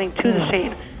trouble getting to the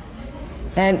scene.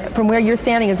 And from where you're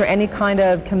standing, is there any kind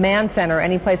of command center,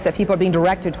 any place that people are being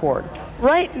directed toward?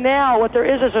 Right now, what there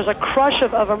is there's a crush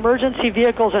of emergency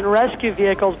vehicles and rescue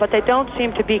vehicles, but they don't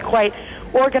seem to be quite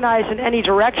organized in any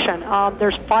direction.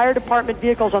 There's fire department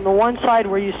vehicles on the one side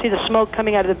where you see the smoke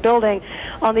coming out of the building.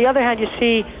 On the other hand, you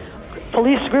see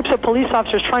groups of police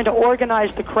officers trying to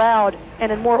organize the crowd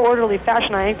and in more orderly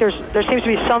fashion. I think there seems to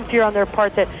be some fear on their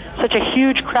part that such a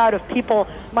huge crowd of people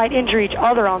might injure each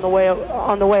other on the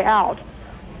way out.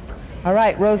 All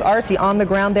right, Rose Arce on the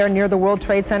ground there near the World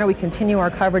Trade Center. We continue our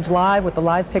coverage live with the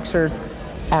live pictures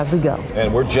as we go.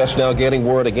 And we're just now getting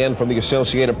word again from the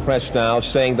Associated Press now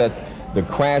saying that the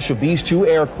crash of these two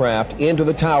aircraft into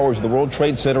the towers of the World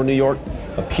Trade Center in New York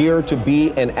appear to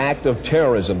be an act of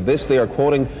terrorism. This, they are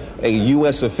quoting a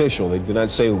U.S. official. They did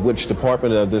not say which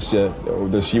department of this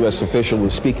U.S. official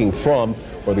was speaking from,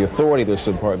 or the authority this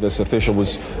official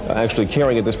was actually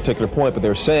carrying at this particular point, but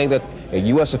they're saying that a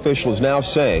U.S. official is now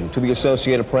saying to the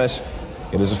Associated Press,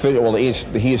 it is official, well, he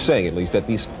is saying at least, that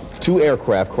these two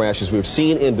aircraft crashes we've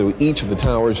seen into each of the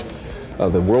towers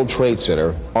of the World Trade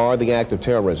Center are the act of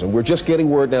terrorism. We're just getting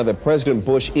word now that President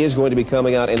Bush is going to be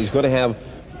coming out, and he's going to have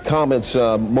comments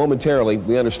momentarily.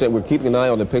 We understand, we're keeping an eye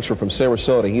on the picture from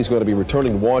Sarasota. He's going to be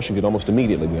returning to Washington almost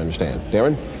immediately, we understand.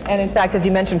 Darren? And in fact, as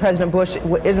you mentioned, President Bush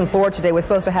is in Florida today. We're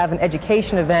supposed to have an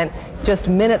education event just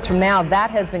minutes from now.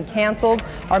 That has been canceled.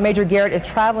 Our Major Garrett is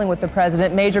traveling with the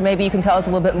president. Major, maybe you can tell us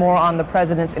a little bit more on the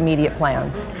president's immediate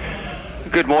plans.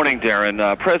 Good morning,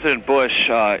 Darren. President Bush,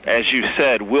 as you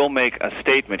said, will make a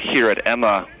statement here at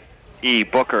Emma E.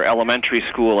 Booker Elementary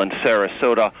School in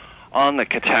Sarasota on the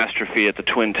catastrophe at the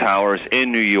Twin Towers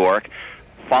in New York.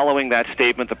 Following that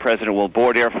statement, the president will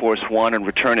board Air Force One and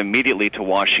return immediately to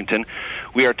Washington.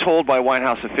 We are told by White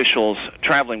House officials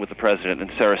traveling with the president in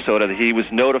Sarasota that he was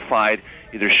notified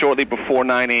either shortly before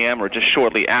 9 a.m. or just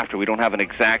shortly after. We don't have an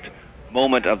exact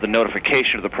moment of the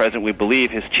notification of the president. We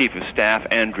believe his chief of staff,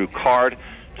 Andrew Card,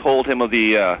 told him of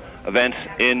the events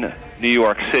in New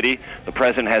York City. The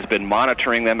president has been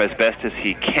monitoring them as best as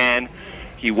he can.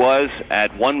 He was,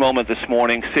 at one moment this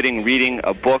morning, sitting reading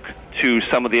a book to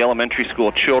some of the elementary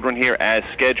school children here as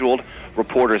scheduled.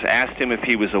 Reporters asked him if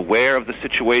he was aware of the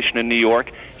situation in New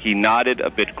York. He nodded a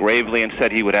bit gravely and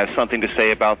said he would have something to say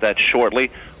about that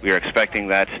shortly. We are expecting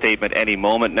that statement any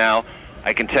moment now.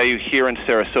 I can tell you here in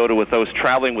Sarasota, with those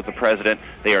traveling with the president,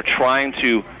 they are trying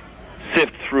to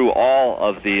sift through all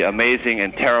of the amazing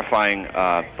and terrifying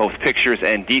both pictures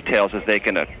and details as they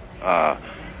can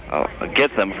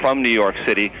get them from New York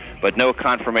City, but no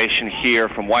confirmation here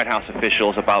from White House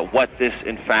officials about what this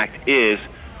in fact is,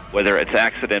 whether it's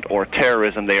accident or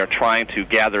terrorism. They are trying to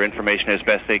gather information as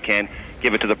best they can,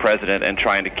 give it to the president, and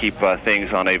trying to keep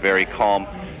things on a very calm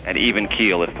and even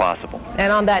keel if possible.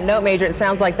 And on that note, Major, it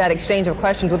sounds like that exchange of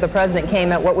questions with the president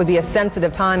came at what would be a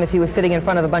sensitive time if he was sitting in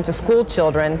front of a bunch of school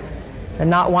children and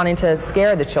not wanting to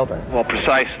scare the children. Well,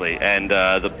 precisely. And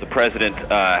the president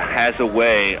has a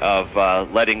way of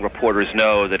letting reporters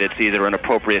know that it's either an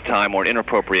appropriate time or an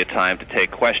inappropriate time to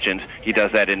take questions. He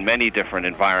does that in many different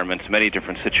environments, many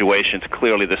different situations.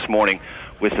 Clearly this morning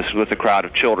with the crowd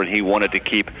of children, he wanted to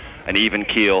keep an even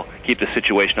keel, keep the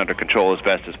situation under control as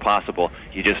best as possible.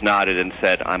 He just nodded and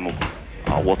said,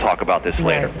 we'll talk about this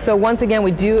later. Right. So once again,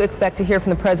 we do expect to hear from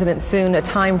the president soon, a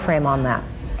time frame on that.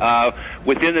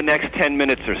 Within the next 10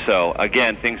 minutes or so.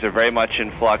 Again, things are very much in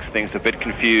flux, things are a bit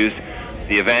confused.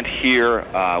 The event here,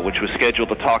 which was scheduled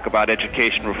to talk about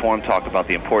education reform, talk about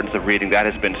the importance of reading, that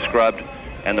has been scrubbed,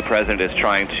 and the president is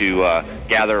trying to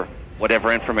gather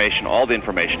whatever information, all the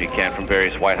information he can from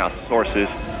various White House sources,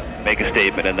 make a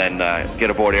statement, and then get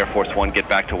aboard Air Force One, get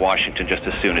back to Washington just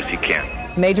as soon as he can.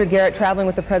 Major Garrett traveling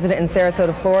with the president in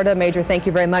Sarasota, Florida. Major, thank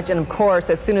you very much. And of course,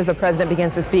 as soon as the president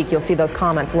begins to speak, you'll see those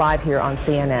comments live here on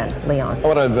CNN. Leon. I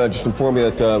want to just inform you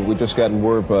that we've just gotten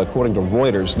word, according to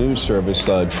Reuters news service,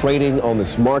 trading on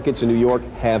the markets in New York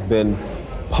have been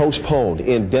postponed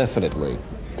indefinitely.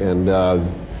 And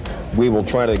We will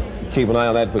try to keep an eye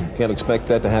on that, but can't expect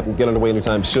that to happen, get underway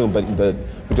anytime soon. But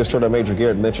we just heard our Major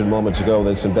Garrett mention moments ago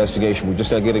this investigation. We're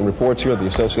just now getting reports here, the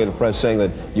Associated Press, saying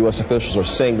that U.S. officials are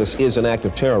saying this is an act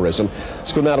of terrorism.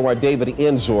 Let's go now to our David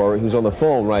Enzor, who's on the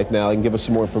phone right now, and give us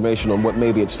some more information on what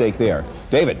may be at stake there.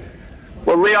 David.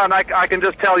 Well, Leon, I can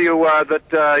just tell you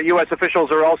that U.S.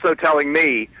 officials are also telling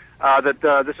me that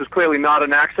this is clearly not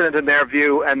an accident in their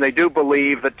view, and they do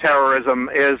believe that terrorism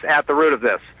is at the root of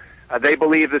this. They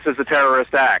believe this is a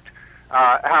terrorist act.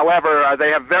 However, they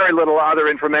have very little other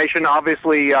information.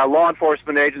 Obviously, law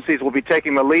enforcement agencies will be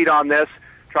taking the lead on this,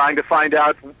 trying to find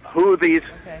out who these,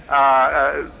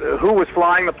 who was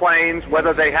flying the planes,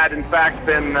 whether they had in fact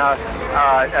been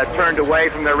turned away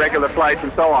from their regular flights,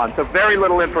 and so on. So very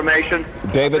little information.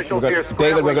 David, we're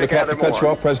going to have to cut you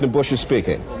off. President Bush is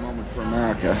speaking. A moment for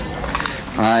America.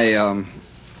 I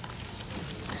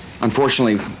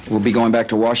unfortunately will be going back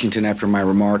to Washington after my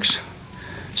remarks.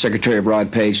 Secretary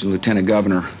Rod Page and Lieutenant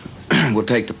Governor will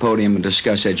take the podium and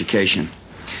discuss education.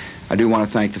 I do want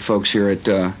to thank the folks here at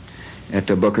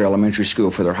Booker Elementary School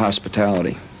for their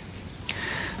hospitality.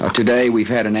 Today we've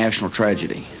had a national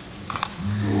tragedy.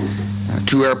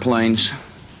 2 airplanes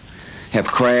have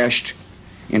crashed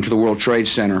into the World Trade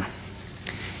Center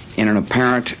in an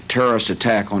apparent terrorist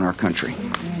attack on our country.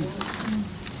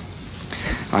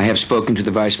 I have spoken to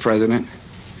the Vice President,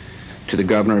 to the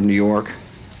Governor of New York,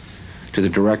 to the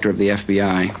Director of the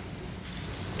FBI,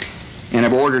 and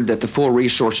have ordered that the full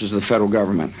resources of the federal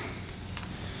government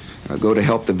go to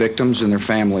help the victims and their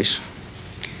families,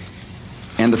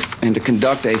 and to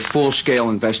conduct a full-scale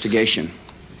investigation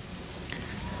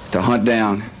to hunt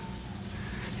down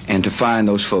and to find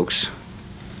those folks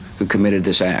who committed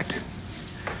this act.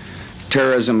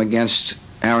 Terrorism against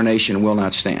our nation will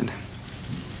not stand.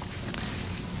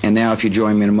 And now, if you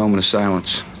join me in a moment of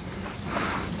silence.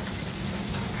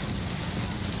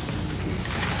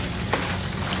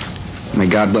 May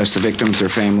God bless the victims, their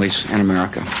families, and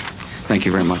America. Thank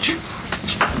you very much. An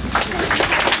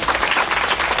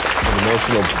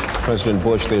emotional President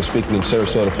Bush there speaking in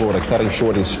Sarasota, Florida, cutting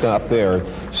short his stop there,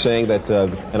 saying that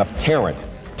an apparent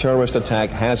terrorist attack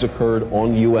has occurred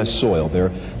on U.S. soil.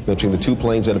 They're mentioning the 2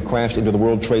 planes that have crashed into the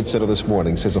World Trade Center this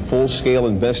morning. Says a full-scale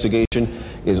investigation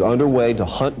is underway to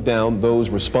hunt down those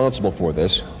responsible for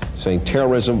this, saying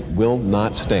terrorism will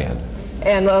not stand.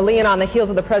 And Leon, on the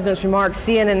heels of the president's remarks,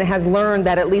 CNN has learned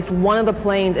that at least one of the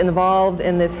planes involved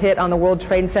in this hit on the World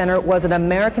Trade Center was an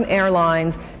American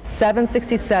Airlines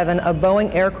 767, a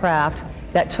Boeing aircraft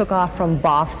that took off from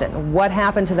Boston. What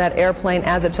happened to that airplane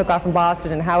as it took off from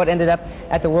Boston and how it ended up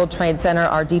at the World Trade Center,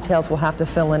 our details will have to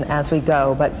fill in as we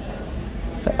go. But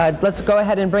let's go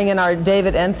ahead and bring in our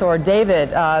David Ensor. David,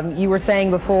 you were saying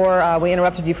before we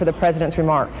interrupted you for the president's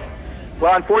remarks.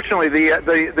 Well, unfortunately,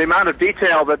 the amount of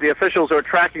detail that the officials who are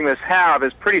tracking this have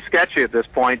is pretty sketchy at this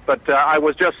point. But I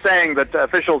was just saying that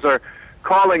officials are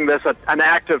calling this an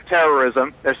act of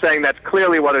terrorism. They're saying that's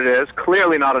clearly what it is,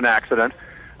 clearly not an accident.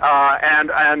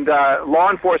 And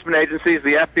law enforcement agencies,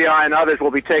 the FBI and others,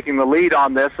 will be taking the lead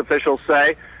on this, officials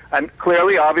say. And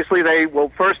clearly, obviously, they will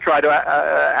first try to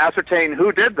ascertain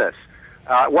who did this.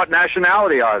 What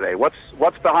nationality are they?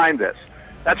 What's behind this?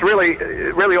 That's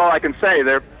really all I can say.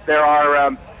 There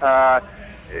are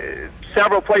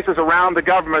several places around the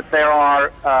government. There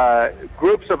are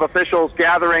groups of officials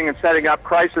gathering and setting up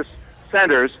crisis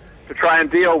centers to try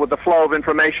and deal with the flow of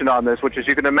information on this, which, as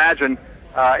you can imagine,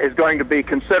 is going to be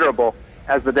considerable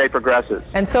as the day progresses.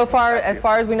 And so far, as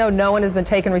far as we know, no one has been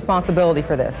taking responsibility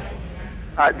for this.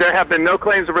 There have been no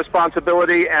claims of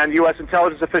responsibility, and U.S.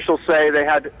 intelligence officials say they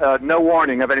had no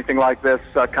warning of anything like this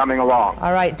coming along.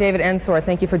 All right, David Ensor,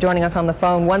 thank you for joining us on the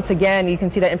phone. Once again, you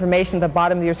can see that information at the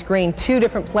bottom of your screen. 2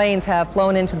 different planes have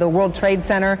flown into the World Trade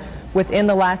Center within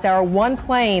the last hour. One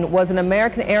plane was an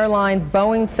American Airlines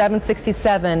Boeing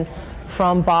 767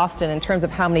 from Boston. In terms of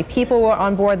how many people were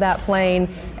on board that plane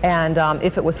and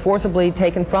if it was forcibly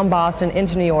taken from Boston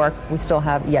into New York, we still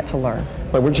have yet to learn.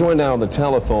 We're joined now on the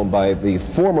telephone by the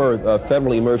former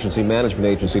Federal Emergency Management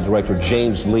Agency Director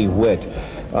James Lee Witt.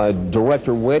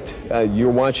 Director Witt,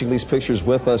 you're watching these pictures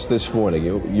with us this morning.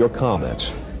 Your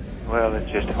comments? Well, it's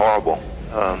just horrible.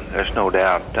 There's no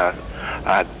doubt.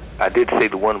 I did see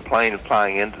the one plane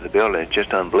flying into the building. It's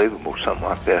just unbelievable, something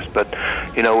like this. But,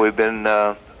 you know, we've been,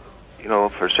 you know,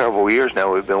 for several years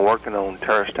now, we've been working on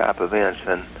terrorist-type events.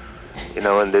 And, you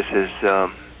know, and this is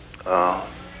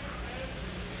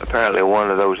apparently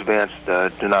one of those events.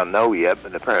 Do not know yet,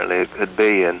 but apparently it could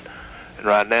be. And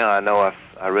right now, I know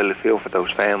I really feel for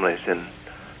those families.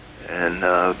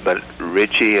 But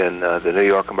Richie and the New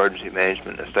York Emergency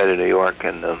Management, the state of New York,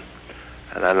 and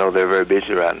And I know they're very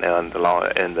busy right now in the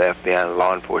FBI and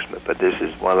law enforcement, but this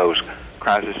is one of those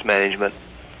crisis management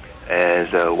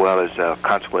as well as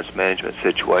consequence management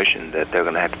situation that they're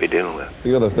going to have to be dealing with.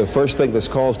 You know, the first thing this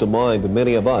calls to mind to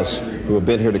many of us who have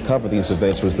been here to cover these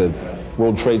events was the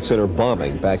World Trade Center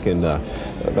bombing back in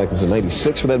was it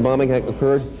 96 when that bombing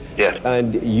occurred? Yes.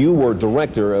 And you were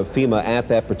director of FEMA at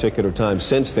that particular time.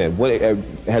 Since then,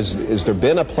 has there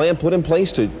been a plan put in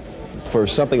place for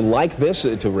something like this,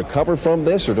 to recover from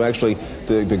this, or to actually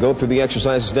to go through the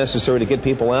exercises necessary to get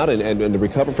people out and to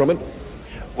recover from it?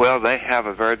 Well, they have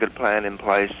a very good plan in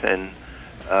place, and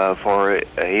for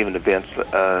even events,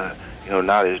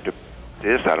 not as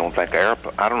this, I don't think.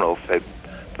 I don't know if they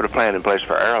put a plan in place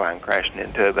for airline crashing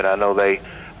into it, but I know they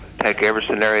take every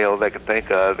scenario they can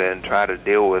think of and try to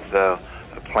deal with a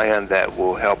plan that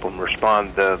will help them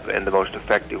respond in the most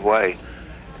effective way.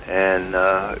 And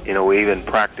we even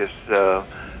practice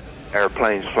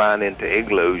airplanes flying into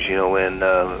igloos, and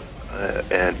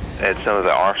at some of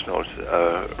the arsenals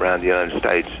around the United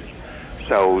States.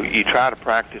 So you try to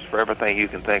practice for everything you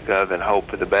can think of and hope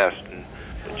for the best, and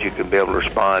that you can be able to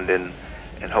respond and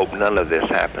hope none of this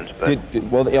happens. But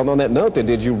well, on that note, then,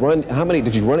 did you run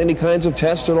any kinds of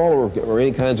tests at all, or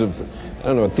any kinds of, I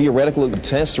don't know, theoretical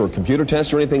tests or computer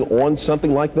tests or anything on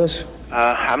something like this?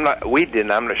 We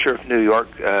didn't. I'm not sure if New York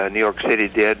City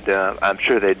did. I'm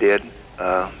sure they did.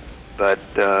 But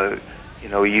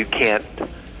you can't.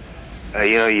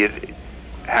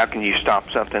 How can you stop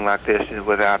something like this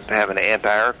without having an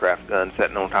anti-aircraft gun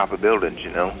sitting on top of buildings?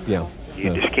 Yeah.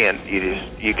 You just can't.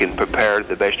 You can prepare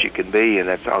the best you can be, and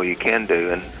that's all you can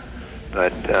do.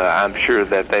 But I'm sure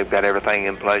that they've got everything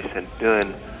in place and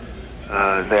doing.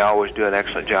 They always do an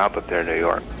excellent job up there in New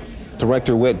York.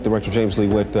 Director James Lee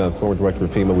Witt, former director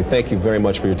of FEMA, we thank you very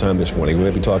much for your time this morning. We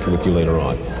may be talking with you later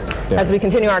on. As we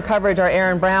continue our coverage, our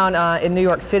Aaron Brown in New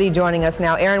York City joining us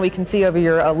now. Aaron, we can see over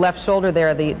your left shoulder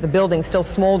there the building still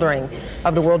smoldering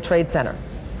of the World Trade Center.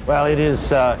 Well, it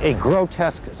is a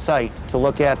grotesque sight to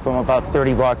look at from about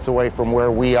 30 blocks away from where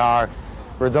we are.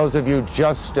 For those of you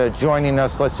just joining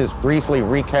us, let's just briefly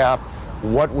recap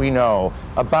what we know.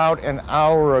 About an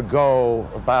hour ago,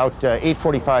 about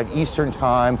 8:45 Eastern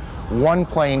Time, one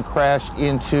plane crashed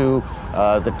into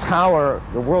the tower,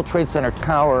 the World Trade Center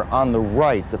tower on the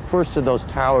right, the first of those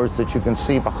towers that you can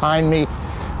see behind me.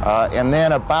 And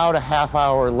then about a half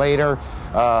hour later,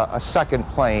 a second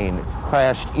plane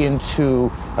crashed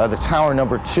into the tower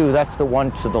number 2. That's the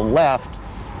one to the left,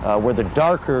 where the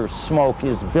darker smoke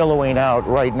is billowing out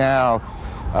right now.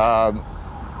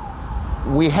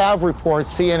 We have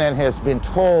reports, CNN has been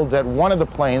told that one of the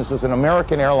planes was an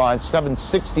American Airlines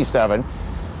 767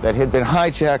 that had been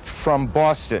hijacked from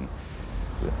Boston.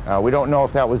 We don't know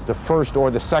if that was the first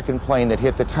or the second plane that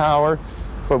hit the tower,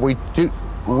 but we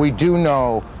do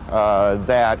know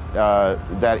that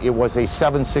it was a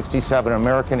 767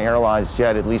 American Airlines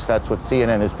jet. At least that's what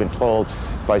CNN has been told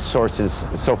by sources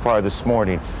so far this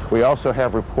morning. We also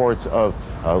have reports of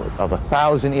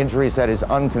 1,000 injuries. That is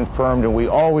unconfirmed, and we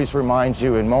always remind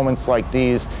you in moments like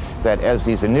these that as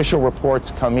these initial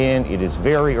reports come in, it is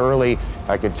very early.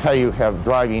 I can tell you,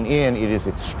 driving in, it is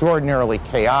extraordinarily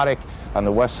chaotic on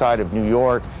the west side of New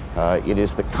York. It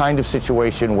is the kind of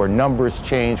situation where numbers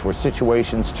change, where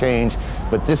situations change,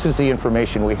 but this is the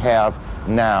information we have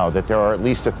now, that there are at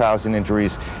least 1,000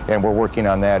 injuries, and we're working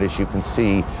on that. As you can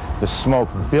see, the smoke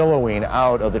billowing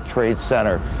out of the Trade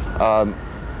Center.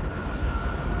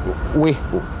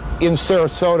 In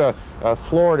Sarasota,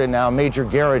 Florida now, Major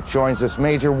Garrett joins us.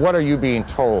 Major, what are you being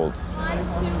told?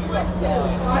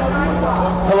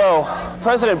 Hello.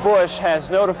 President Bush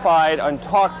has notified,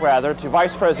 talked to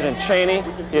Vice President Cheney.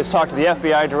 He has talked to the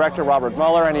FBI Director, Robert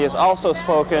Mueller, and he has also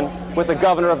spoken with the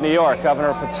Governor of New York,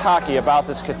 Governor Pataki, about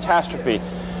this catastrophe.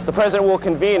 The President will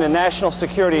convene a national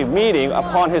security meeting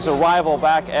upon his arrival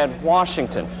back at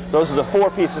Washington. Those are the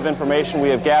 4 pieces of information we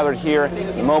have gathered here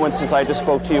in the moment since I just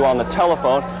spoke to you on the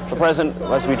telephone. The President,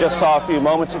 as we just saw a few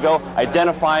moments ago,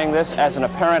 identifying this as an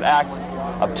apparent act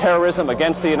of terrorism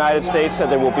against the United States, said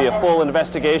there will be a full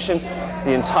investigation.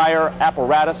 The entire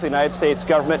apparatus of the United States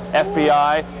government,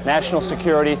 FBI, national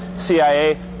security,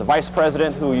 CIA, the Vice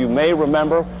President, who you may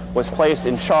remember was placed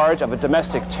in charge of a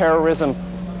domestic terrorism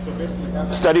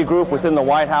study group within the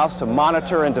White House to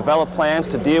monitor and develop plans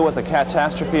to deal with a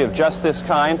catastrophe of just this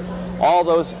kind. All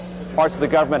those parts of the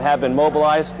government have been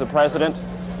mobilized. The President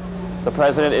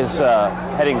is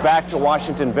heading back to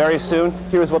Washington very soon.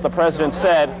 Here's what the President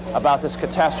said about this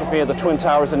catastrophe at the Twin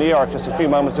Towers in New York just a few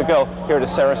moments ago here at a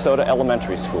Sarasota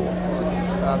elementary school.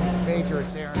 Major,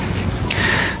 it's Aaron.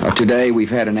 Today we've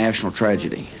had a national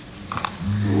tragedy.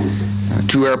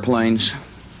 2 airplanes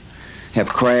have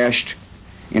crashed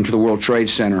into the World Trade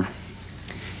Center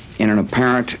in an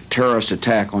apparent terrorist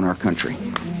attack on our country.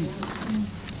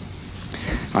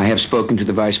 I have spoken to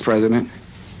the Vice President,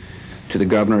 to the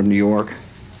Governor of New York,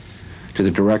 to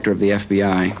the Director of the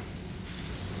FBI,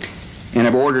 and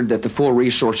have ordered that the full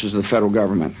resources of the federal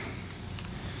government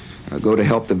go to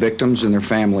help the victims and their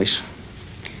families,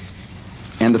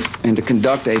 and to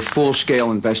conduct a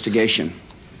full-scale investigation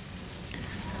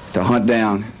to hunt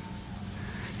down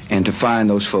and to find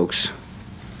those folks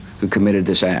who committed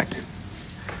this act.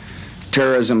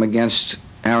 Terrorism against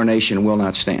our nation will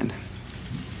not stand.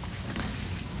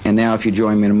 And now, if you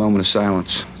join me in a moment of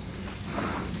silence.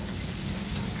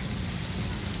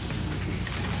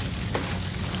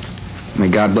 May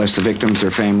God bless the victims,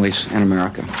 their families, and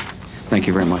America. Thank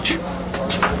you very much.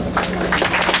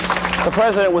 The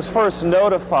president was first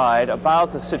notified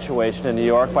about the situation in New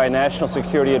York by National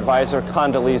Security Advisor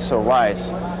Condoleezza Rice.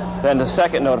 Then the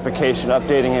second notification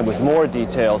updating him with more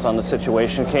details on the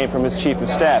situation came from his chief of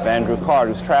staff, Andrew Card,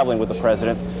 who's traveling with the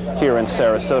president here in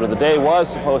Sarasota. The day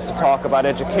was supposed to talk about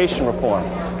education reform,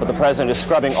 but the president is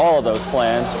scrubbing all of those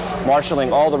plans,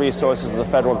 marshaling all the resources of the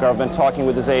federal government, talking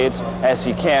with his aides as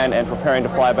he can, and preparing to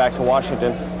fly back to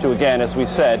Washington to, again, as we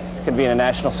said, convene a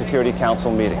National Security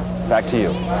Council meeting. Back to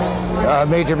you.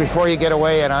 Major, before you get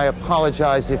away, and I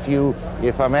apologize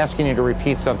if I'm asking you to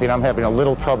repeat something, I'm having a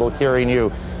little trouble hearing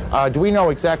you. Do we know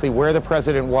exactly where the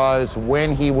president was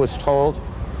when he was told?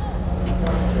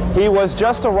 He was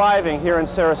just arriving here in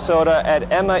Sarasota at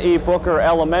Emma E. Booker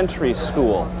Elementary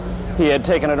School. He had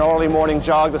taken an early morning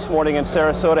jog this morning in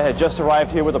Sarasota, had just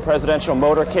arrived here with a presidential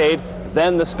motorcade.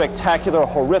 Then the spectacular,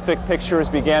 horrific pictures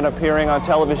began appearing on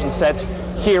television sets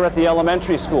here at the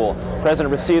elementary school. The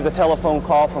president received a telephone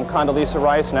call from Condoleezza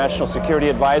Rice, National Security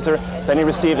Advisor. Then he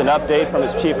received an update from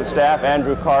his chief of staff,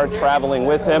 Andrew Card, traveling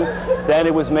with him. Then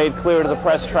it was made clear to the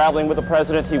press, traveling with the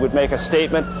president, he would make a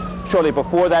statement. Shortly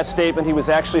before that statement, he was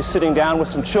actually sitting down with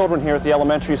some children here at the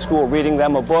elementary school, reading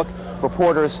them a book.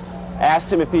 Reporters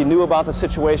asked him if he knew about the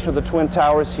situation of the Twin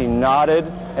Towers. He nodded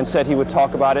and said he would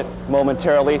talk about it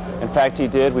momentarily. In fact, he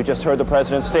did. We just heard the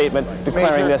president's statement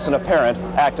declaring this an apparent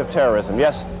act of terrorism.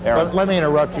 Yes, Aaron? Let me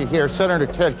interrupt you here. Senator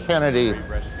Kennedy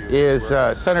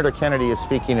is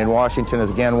speaking in Washington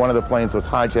as, again, one of the planes was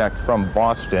hijacked from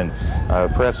Boston.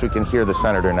 Perhaps we can hear the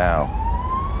senator now.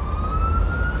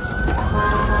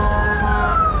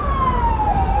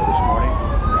 This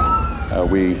morning,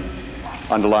 we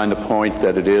underline the point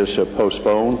that it is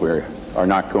postponed. We are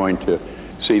not going to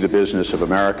see the business of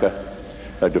America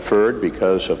deferred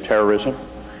because of terrorism,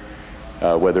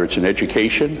 whether it's in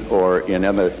education or in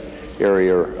any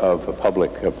area of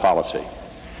public policy.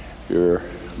 We're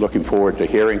looking forward to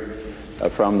hearing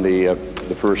from the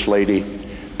First Lady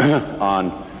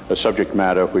on a subject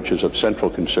matter which is of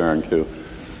central concern to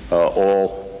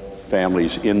all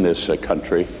families in this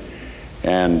country,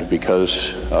 and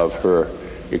because of her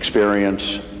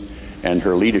experience and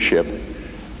her leadership,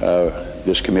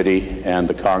 this committee and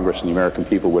the Congress and the American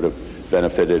people would have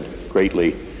benefited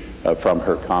greatly from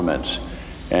her comments.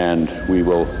 And we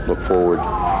will look forward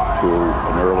to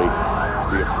an early...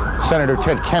 Senator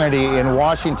Ted Kennedy in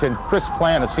Washington. Chris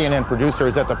Plant, a CNN producer,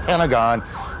 is at the Pentagon,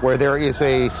 where there is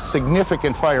a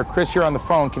significant fire. Chris, you're on the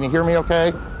phone. Can you hear me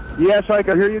okay? Yes, I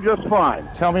can hear you just fine.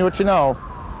 Tell me what you know.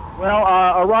 Well,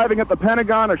 arriving at the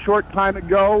Pentagon a short time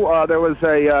ago, there was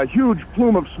a huge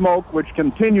plume of smoke which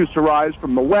continues to rise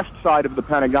from the west side of the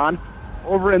Pentagon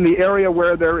over in the area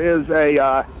where there is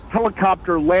a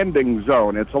helicopter landing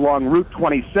zone. It's along Route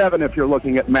 27 if you're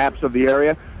looking at maps of the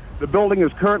area. The building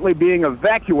is currently being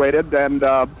evacuated, and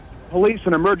police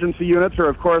and emergency units are,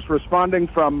 of course, responding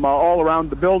from all around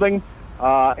the building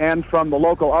and from the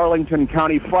local Arlington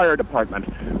County Fire Department.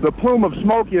 The plume of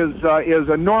smoke is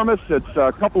enormous. It's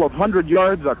a couple of 100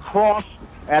 yards across.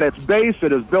 At its base,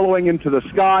 it is billowing into the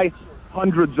sky,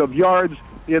 hundreds of yards.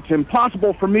 It's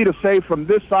impossible for me to say from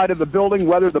this side of the building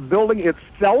whether the building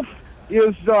itself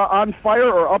is on fire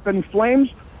or up in flames,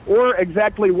 or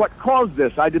exactly what caused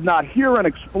this. I did not hear an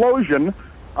explosion,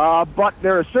 but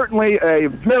there is certainly a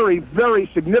very, very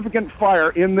significant fire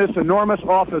in this enormous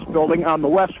office building on the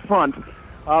west front.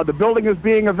 The building is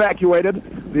being evacuated.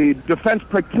 The Defense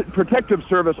Protective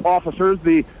Service officers,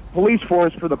 the police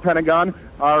force for the Pentagon,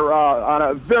 are on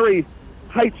a very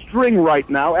tight string right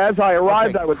now. As I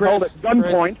arrived, I was held at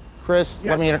gunpoint. Chris,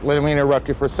 yes. let me interrupt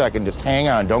you for a second. Just hang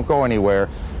on. Don't go anywhere.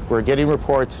 We're getting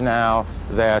reports now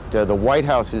that the White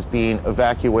House is being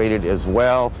evacuated as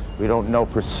well. We don't know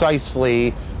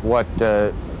precisely what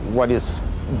has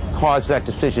caused that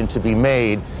decision to be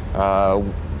made.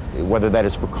 whether that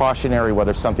is precautionary,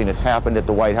 whether something has happened at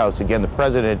the White House. Again, the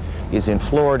president is in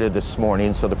Florida this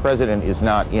morning, so the president is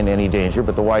not in any danger,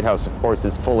 but the White House, of course,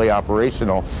 is fully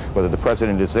operational, whether the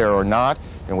president is there or not,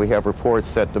 and we have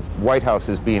reports that the White House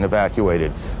is being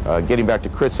evacuated. Getting back to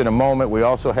Chris in a moment, we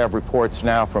also have reports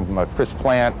now from Chris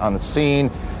Plant on the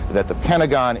scene that the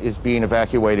Pentagon is being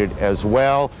evacuated as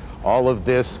well. All of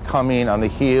this coming on the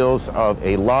heels of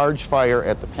a large fire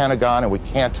at the Pentagon, and we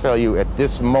can't tell you at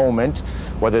this moment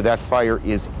whether that fire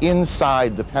is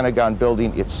inside the Pentagon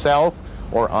building itself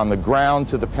or on the ground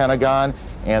to the Pentagon.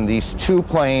 And these two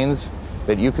planes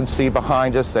that you can see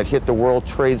behind us that hit the World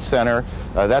Trade Center,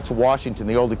 that's Washington,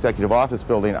 the old Executive Office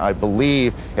building, I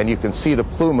believe, and you can see the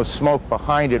plume of smoke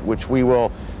behind it, which we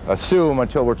will assume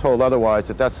until we're told otherwise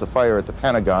that that's the fire at the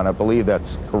Pentagon. I believe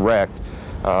that's correct.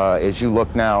 As you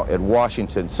look now at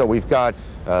Washington. So we've got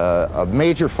a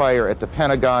major fire at the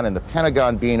Pentagon, and the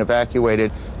Pentagon being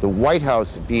evacuated, the White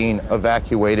House being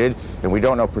evacuated, and we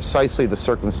don't know precisely the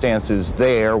circumstances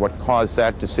there, what caused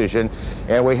that decision.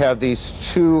 And we have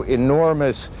these two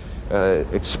enormous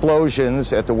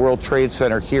explosions at the World Trade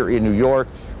Center here in New York,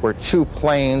 where two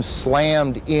planes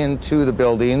slammed into the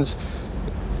buildings.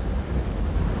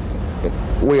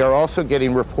 We are also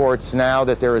getting reports now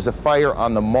that there is a fire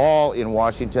on the Mall in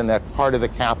Washington, that part of the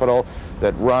Capitol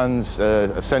that runs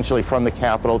essentially from the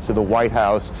Capitol to the White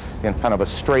House in kind of a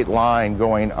straight line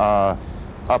going up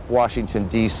Washington,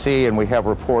 D.C., and we have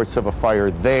reports of a fire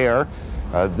there.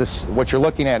 What you're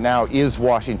looking at now is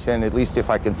Washington, at least if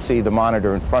I can see the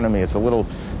monitor in front of me. It's a little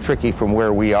tricky from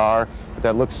where we are, but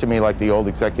that looks to me like the old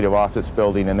Executive Office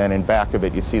building, and then in back of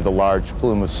it you see the large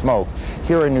plume of smoke.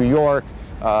 Here in New York,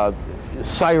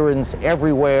 sirens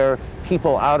everywhere,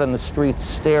 people out on the streets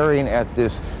staring at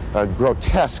this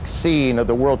grotesque scene of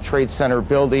the World Trade Center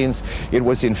buildings. It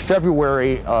was in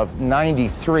February of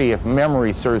 '93, if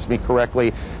memory serves me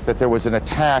correctly, that there was an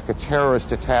attack, a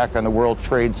terrorist attack on the World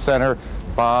Trade Center.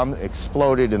 Bomb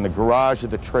exploded in the garage of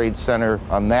the Trade Center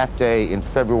on that day in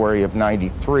February of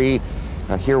 '93.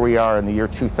 Here we are in the year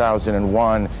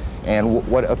 2001. And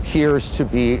what appears to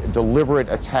be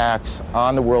deliberate attacks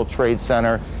on the World Trade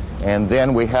Center. And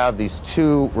then we have these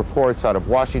two reports out of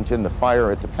Washington, the fire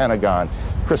at the Pentagon.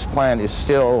 Chris Plant is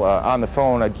still on the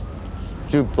phone, I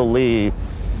do believe.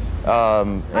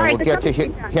 And we'll get to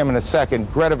him in a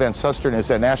second. Greta Van Susteren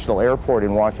is at National Airport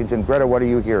in Washington. Greta, what are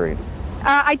you hearing?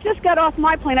 I just got off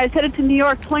my plane. I was headed to New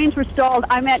York. Planes were stalled.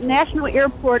 I'm at National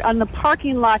Airport on the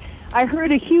parking lot. I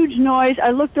heard a huge noise.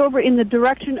 I looked over in the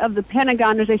direction of the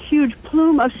Pentagon. There's a huge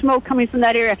plume of smoke coming from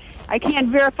that area. I can't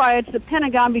verify it's the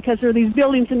Pentagon because there are these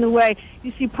buildings in the way.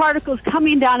 You see particles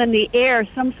coming down in the air,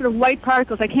 some sort of white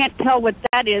particles. I can't tell what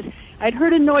that is. I'd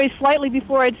heard a noise slightly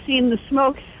before I'd seen the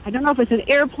smoke. I don't know if it's an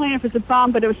airplane, if it's a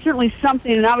bomb, but it was certainly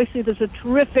something, and obviously there's a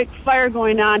terrific fire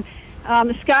going on.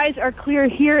 The skies are clear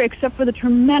here except for the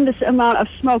tremendous amount of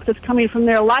smoke that's coming from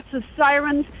there. Lots of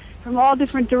sirens from all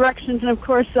different directions, and of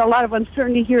course a lot of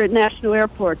uncertainty here at National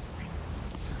Airport.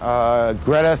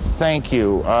 Greta, thank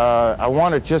you. I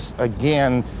want to just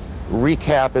again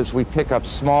recap as we pick up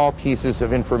small pieces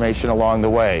of information along the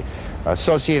way.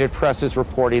 Associated Press is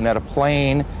reporting that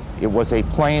it was a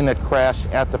plane that crashed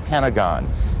at the Pentagon,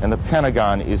 and the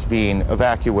Pentagon is being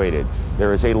evacuated.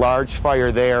 There is a large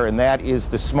fire there, and that is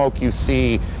the smoke you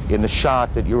see in the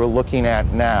shot that you're looking at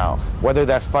now. Whether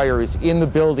that fire is in the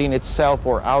building itself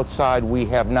or outside, we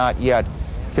have not yet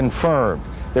confirmed.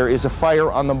 There is a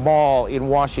fire on the Mall in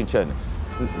Washington.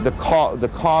 The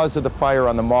cause of the fire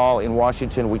on the Mall in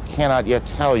Washington, we cannot yet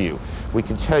tell you. We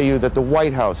can tell you that the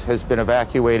White House has been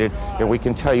evacuated, and we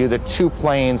can tell you that two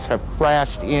planes have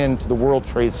crashed into the World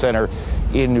Trade Center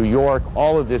in New York.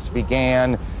 All of this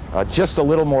began just a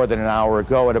little more than an hour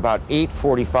ago at about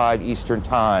 8:45 Eastern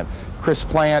Time. Chris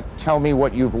Plant, tell me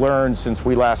what you've learned since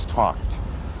we last talked.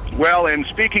 Well, in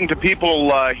speaking to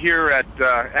people here at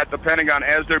the Pentagon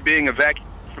as they're being evacuated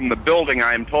from the building,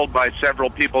 I am told by several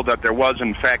people that there was,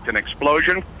 in fact, an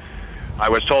explosion. I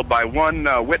was told by one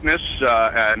witness,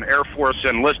 an Air Force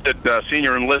enlisted,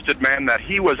 senior enlisted man, that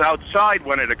he was outside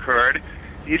when it occurred.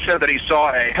 He said that he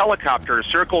saw a helicopter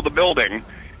circle the building.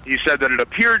 He said that it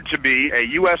appeared to be a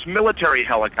U.S. military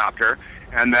helicopter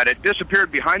and that it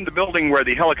disappeared behind the building where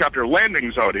the helicopter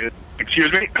landing zone is.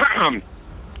 Excuse me.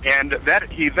 And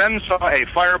that he then saw a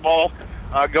fireball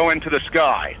go into the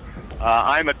sky.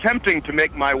 I'm attempting to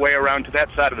make my way around to that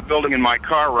side of the building in my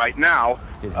car right now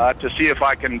to see if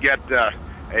I can get a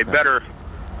better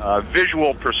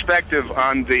visual perspective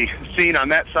on the scene on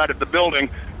that side of the building.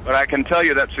 But I can tell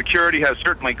you that security has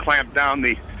certainly clamped down.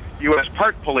 The U.S.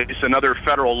 Park Police and other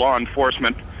federal law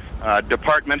enforcement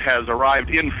department has arrived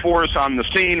in force on the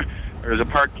scene. There's a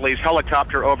Park Police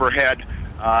helicopter overhead.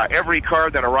 Every car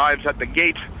that arrives at the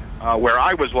gate where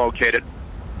I was located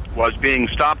was being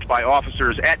stopped by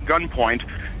officers at gunpoint.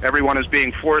 Everyone is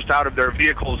being forced out of their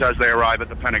vehicles as they arrive at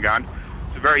the Pentagon.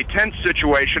 It's a very tense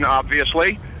situation,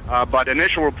 obviously, but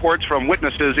initial reports from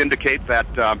witnesses indicate that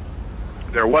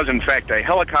there was, in fact, a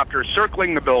helicopter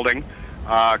circling the building,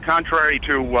 contrary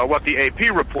to what the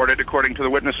AP reported, according to the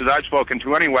witnesses I've spoken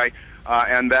to anyway,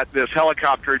 and that this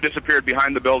helicopter disappeared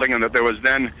behind the building and that there was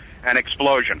then an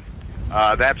explosion.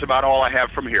 That's about all I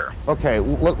have from here. Okay,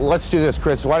 let's do this,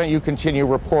 Chris. Why don't you continue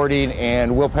reporting,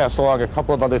 and we'll pass along a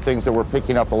couple of other things that we're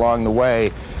picking up along the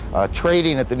way.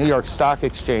 Trading at the New York Stock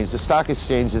Exchange. The Stock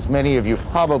Exchange, as many of you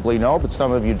probably know, but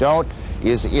some of you don't,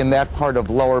 is in that part of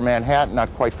Lower Manhattan,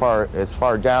 not quite as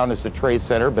far down as the Trade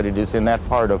Center, but it is in that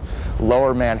part of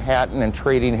Lower Manhattan, and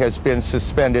trading has been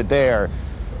suspended there.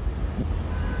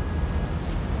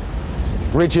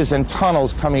 Bridges and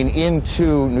tunnels coming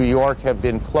into New York have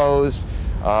been closed.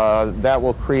 That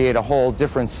will create a whole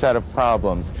different set of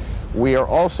problems. We are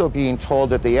also being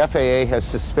told that the FAA has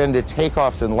suspended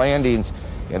takeoffs and landings,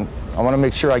 and I want to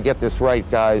make sure I get this right,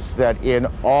 guys, that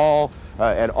at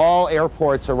all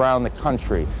airports around the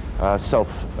country.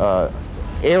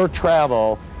 Air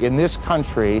travel in this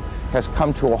country has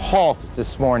come to a halt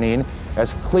this morning,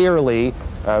 as clearly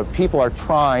people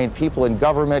in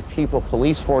government,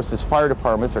 police forces, fire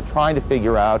departments are trying to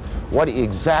figure out what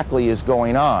exactly is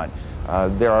going on.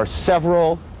 There are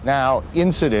several now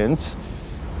incidents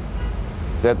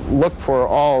that look, for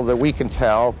all that we can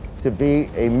tell, to be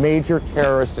a major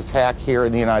terrorist attack here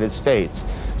in the United States.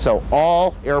 So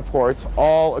all airports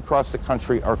all across the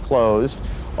country are closed.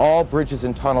 All bridges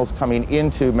and tunnels coming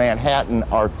into Manhattan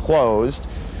are closed.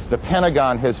 The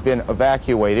Pentagon has been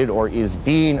evacuated, or is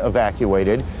being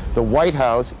evacuated. The White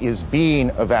House is being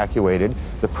evacuated.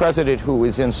 The president, who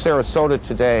is in Sarasota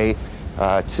today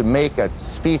to make a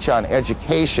speech on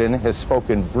education, has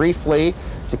spoken briefly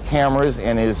to cameras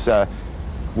and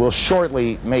will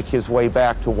shortly make his way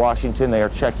back to Washington. They are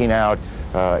checking out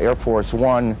Air Force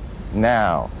One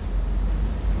now.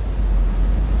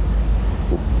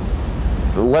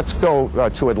 Let's go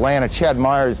to Atlanta. Chad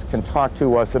Myers can talk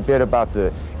to us a bit about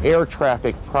the air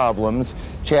traffic problems.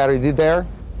 Chad, are you there?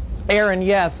 Aaron,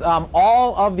 yes.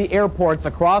 All of the airports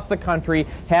across the country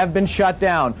have been shut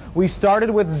down. We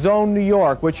started with Zone New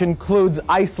York, which includes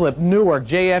Islip, Newark,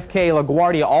 JFK,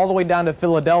 LaGuardia, all the way down to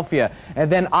Philadelphia,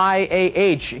 and then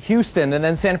IAH, Houston, and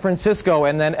then San Francisco,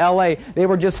 and then LA. They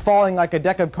were just falling like a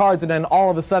deck of cards, and then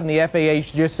all of a sudden the FAA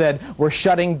just said, we're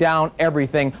shutting down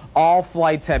everything. All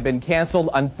flights have been canceled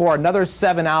for another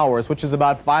 7 hours, which is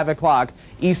about 5 o'clock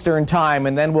Eastern time,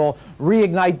 and then we'll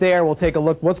reignite there. We'll take a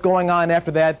look what's going on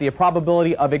after that. The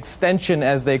probability of extension,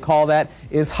 as they call that,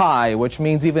 is high, which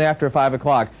means even after 5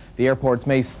 o'clock, the airports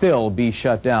may still be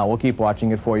shut down. We'll keep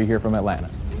watching it for you here from Atlanta.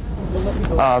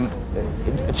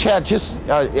 Chad,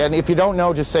 and if you don't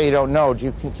know, just say you don't know.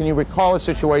 Can you recall a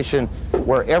situation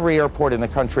where every airport in the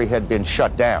country had been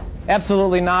shut down?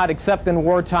 Absolutely not, except in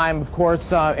wartime, of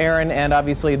course, Aaron, and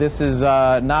obviously this is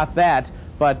not that.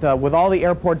 But with all the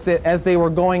airports, as they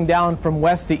were going down from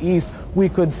west to east, we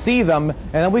could see them,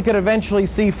 and then we could eventually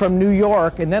see from New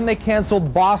York, and then they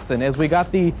canceled Boston, as we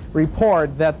got the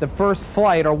report that the first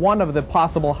flight, or one of the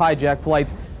possible hijack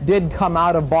flights, did come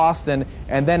out of Boston,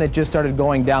 and then it just started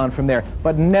going down from there.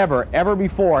 But never, ever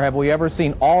before have we ever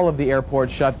seen all of the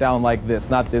airports shut down like this,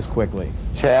 not this quickly.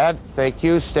 Chad, thank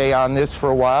you. Stay on this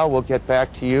for a while. We'll get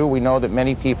back to you. We know that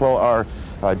many people are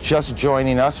just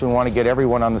joining us. We want to get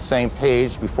everyone on the same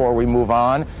page before we move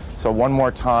on. So one more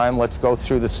time, let's go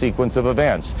through the sequence of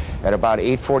events. At about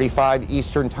 8:45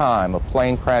 Eastern Time, a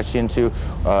plane crashed into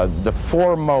the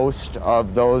foremost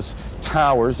of those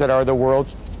towers that are the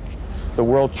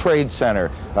World Trade Center.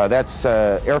 That's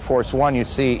Air Force One you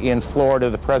see in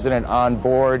Florida, the president on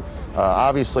board.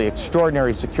 Obviously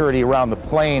extraordinary security around the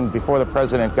plane before the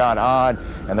president got on,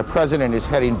 and the president is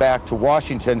heading back to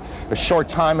Washington. A short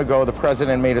time ago, the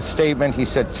president made a statement. He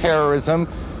said, terrorism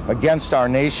against our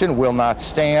nation will not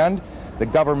stand. The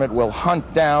government will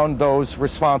hunt down those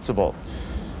responsible.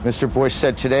 Mr. Bush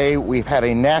said today, we've had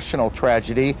a national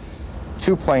tragedy.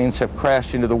 2 planes have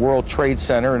crashed into the World Trade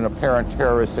Center in an apparent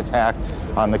terrorist attack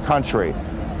on the country.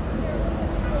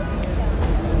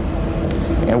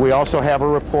 And we also have a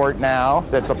report now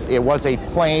that it was a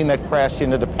plane that crashed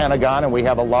into the Pentagon, and we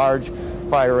have a large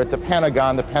fire at the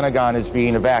Pentagon. The Pentagon is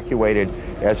being evacuated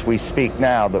as we speak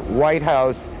now. The White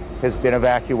House has been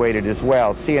evacuated as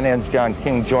well. CNN's John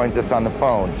King joins us on the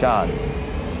phone. John.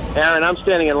 Aaron, I'm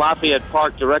standing in Lafayette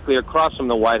Park directly across from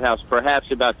the White House,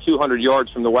 perhaps about 200 yards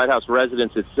from the White House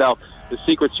residence itself. The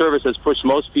Secret Service has pushed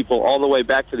most people all the way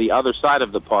back to the other side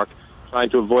of the park, trying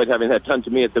to avoid having that done to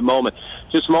me at the moment.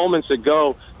 Just moments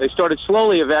ago, they started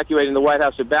slowly evacuating the White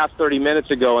House about 30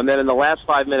 minutes ago, and then in the last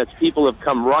 5 minutes, people have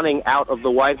come running out of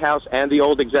the White House and the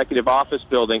old Executive Office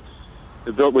building,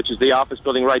 which is the office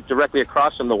building right directly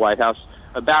across from the White House.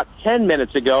 About 10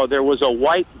 minutes ago, there was a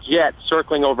white jet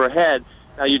circling overhead.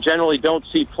 Now, you generally don't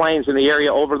see planes in the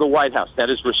area over the White House. That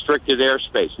is restricted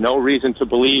airspace. No reason to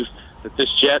believe that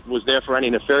this jet was there for any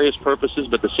nefarious purposes,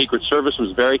 but the Secret Service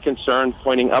was very concerned,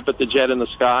 pointing up at the jet in the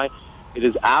sky. It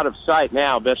is out of sight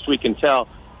now, best we can tell,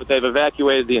 but they've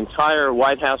evacuated the entire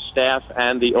White House staff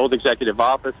and the old Executive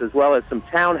Office, as well as some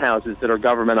townhouses that are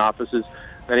government offices.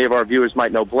 Many of our viewers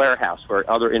might know Blair House, where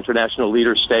other international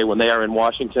leaders stay when they are in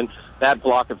Washington. That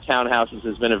block of townhouses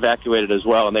has been evacuated as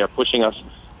well, and they are pushing us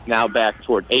now back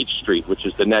toward H Street, which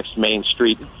is the next main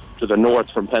street to the north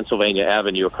from Pennsylvania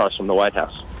Avenue across from the White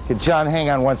House. John,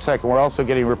 hang on one second. We're also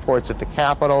getting reports at the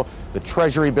Capitol, the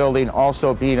Treasury building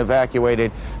also being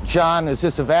evacuated. John, is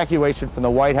this evacuation from the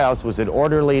White House, was it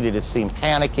orderly? Did it seem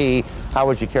panicky? How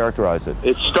would you characterize it?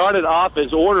 It started off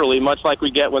as orderly, much like we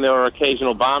get when there are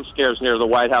occasional bomb scares near the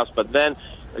White House. But then,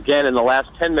 again, in the last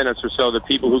 10 minutes or so, the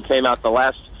people who came out, the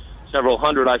last several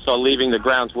hundred I saw leaving the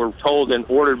grounds, were told and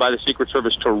ordered by the Secret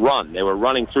Service to run. They were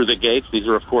running through the gates. These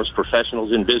are, of course,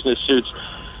 professionals in business suits.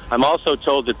 I'm also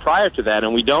told that prior to that,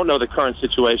 and we don't know the current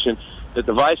situation, that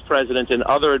the Vice President and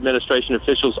other administration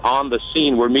officials on the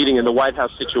scene were meeting in the White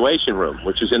House Situation Room,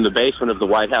 which is in the basement of the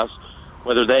White House.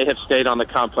 Whether they have stayed on the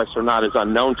complex or not is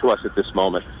unknown to us at this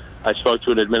moment. I spoke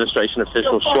to an administration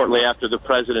official shortly after the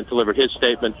President delivered his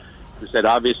statement, who said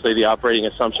obviously the operating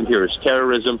assumption here is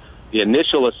terrorism. The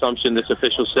initial assumption, this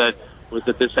official said, was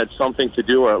that this had something to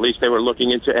do, or at least they were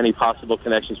looking into any possible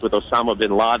connections with Osama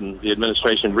bin Laden. The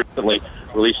administration recently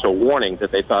released a warning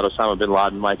that they thought Osama bin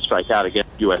Laden might strike out against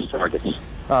U.S. targets.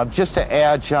 Just to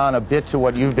add, John, a bit to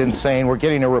what you've been saying, we're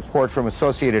getting a report from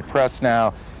Associated Press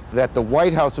now that the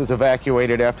White House was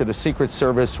evacuated after the Secret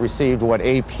Service received what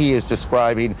AP is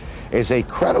describing as a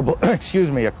credible,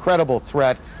 a credible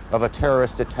threat of a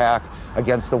terrorist attack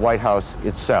against the White House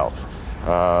itself.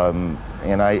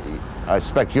 And I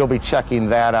expect you'll be checking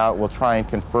that out. We'll try and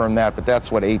confirm that, but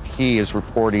that's what AP is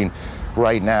reporting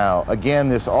right now. Again,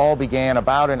 this all began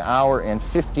about an hour and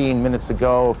 15 minutes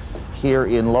ago here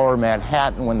in Lower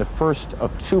Manhattan when the first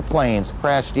of two planes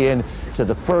crashed in to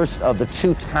the first of the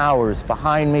two towers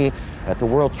behind me at the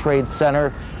World Trade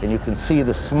Center, and you can see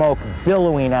the smoke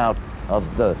billowing out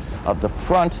of the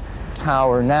front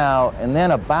tower now. And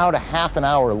then about a half an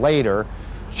hour later,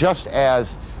 just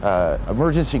as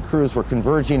emergency crews were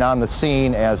converging on the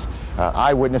scene, as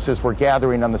eyewitnesses were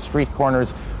gathering on the street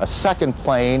corners, a second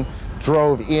plane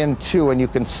drove in too, and you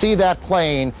can see that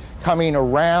plane coming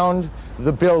around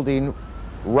the building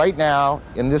right now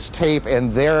in this tape,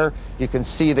 and there you can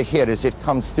see the hit as it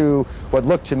comes through what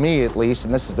looked to me, at least,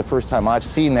 and this is the first time I've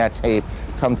seen that tape,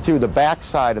 come through the back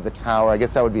side of the tower. I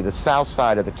guess that would be the south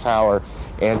side of the tower,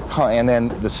 and then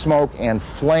the smoke and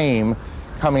flame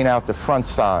coming out the front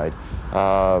side.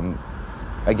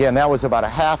 Again, that was about a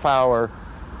half hour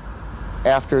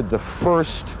after the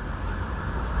first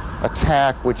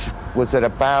attack, which was at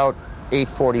about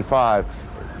 8:45.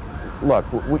 Look,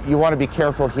 you want to be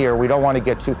careful here. We don't want to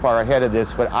get too far ahead of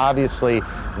this, but obviously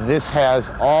this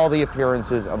has all the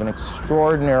appearances of an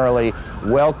extraordinarily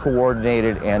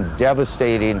well-coordinated and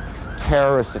devastating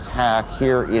terrorist attack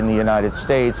here in the United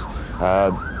States.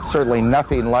 Certainly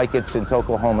nothing like it since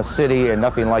Oklahoma City, and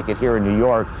nothing like it here in New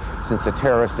York since the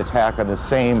terrorist attack on the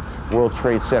same World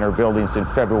Trade Center buildings in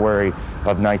February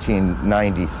of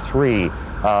 1993.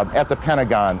 At the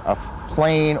Pentagon, a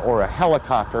plane or a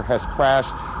helicopter has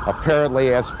crashed,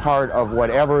 apparently as part of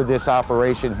whatever this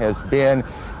operation has been,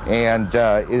 and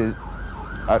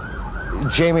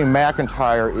Jamie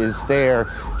McIntyre is there.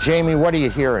 Jamie, what are you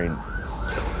hearing?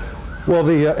 Well,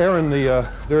 Aaron,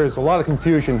 there is a lot of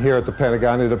confusion here at the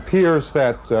Pentagon. It appears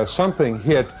that something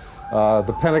hit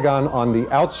the Pentagon on the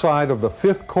outside of the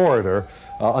 5th corridor,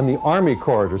 on the Army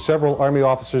corridor. Several Army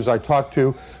officers I talked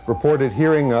to reported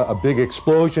hearing a big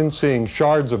explosion, seeing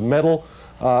shards of metal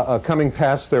coming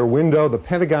past their window. The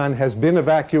Pentagon has been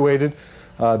evacuated.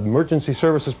 Emergency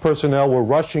services personnel were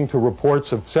rushing to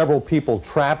reports of several people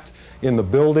trapped in the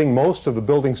building. Most of the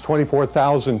building's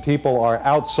 24,000 people are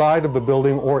outside of the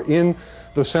building or in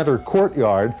the center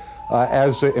courtyard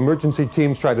as emergency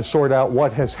teams try to sort out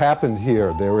what has happened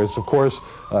here. There is, of course,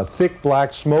 thick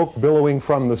black smoke billowing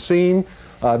from the scene.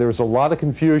 There was a lot of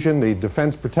confusion. The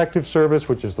Defense Protective Service,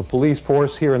 which is the police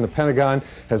force here in the Pentagon,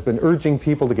 has been urging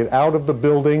people to get out of the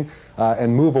building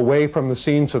and move away from the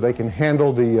scene so they can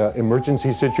handle the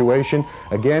emergency situation.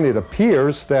 Again, it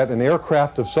appears that an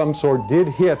aircraft of some sort did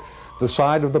hit the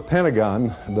side of the Pentagon,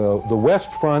 the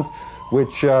west front,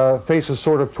 which faces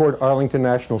sort of toward Arlington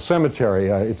National Cemetery.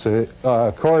 It's a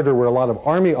corridor where a lot of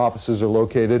Army offices are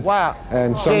located. Wow.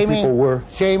 And some people were...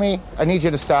 Jamie, I need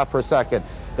you to stop for a second.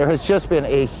 There has just been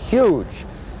a huge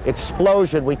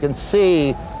explosion. We can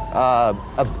see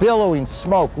a billowing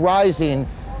smoke rising,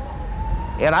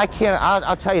 and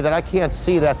I'll tell you that I can't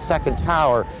see that second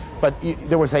tower, but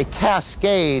there was a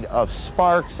cascade of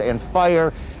sparks and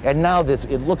fire, and now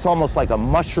it looks almost like a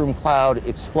mushroom cloud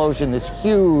explosion, this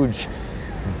huge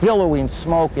billowing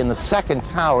smoke in the second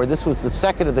tower. This was the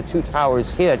second of the two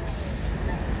towers hit.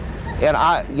 And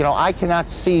I cannot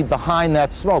see behind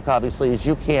that smoke, obviously, as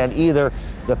you can either.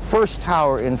 The first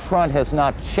tower in front has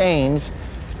not changed,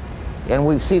 and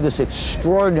we see this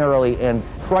extraordinarily and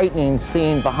frightening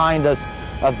scene behind us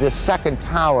of this second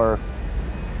tower,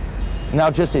 now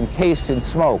just encased in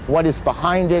smoke. What is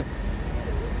behind it,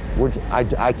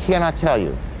 I cannot tell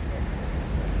you.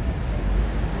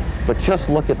 But just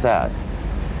look at that.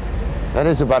 That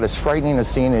is about as frightening a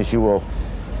scene as you will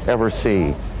ever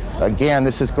see. Again,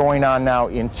 this is going on now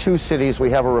in two cities. We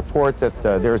have a report that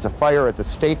there is a fire at the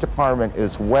State Department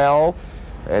as well,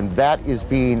 and that is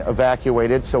being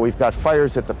evacuated. So we've got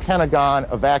fires at the Pentagon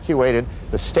evacuated,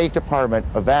 the State Department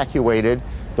evacuated,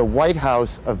 the White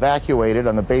House evacuated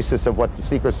on the basis of what the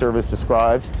Secret Service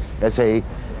describes as a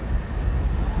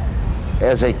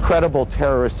credible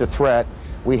terrorist threat.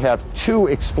 We have two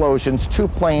explosions, two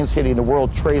planes hitting the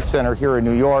World Trade Center here in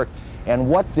New York, and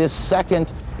what this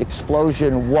second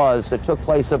explosion was that took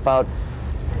place about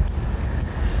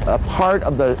a part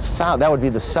of the south, that would be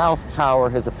the South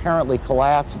Tower, has apparently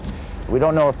collapsed. We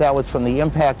don't know if that was from the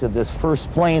impact of this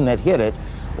first plane that hit it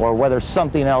or whether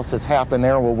something else has happened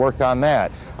there. We'll work on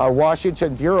that. Our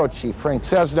Washington Bureau Chief, Frank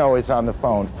Cesno, is on the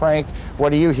phone. Frank,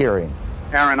 what are you hearing?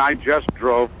 Aaron, I just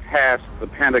drove past the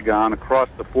Pentagon across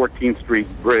the 14th Street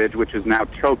Bridge, which is now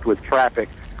choked with traffic.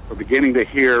 We're beginning to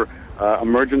hear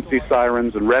emergency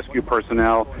sirens and rescue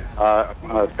personnel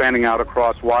fanning out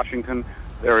across Washington.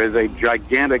 There is a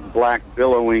gigantic black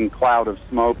billowing cloud of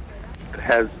smoke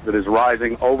that is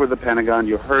rising over the Pentagon.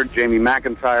 You heard Jamie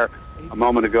McIntyre a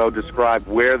moment ago describe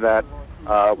where that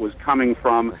was coming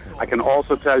from. I can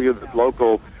also tell you that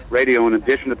local radio, in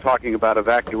addition to talking about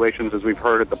evacuations, as we've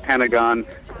heard at the Pentagon,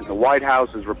 the White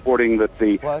House is reporting that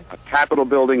the Capitol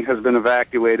building has been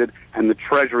evacuated and the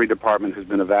Treasury Department has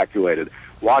been evacuated.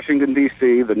 Washington,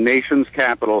 D.C., the nation's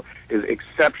capital, is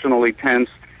exceptionally tense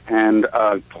and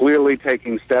clearly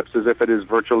taking steps as if it is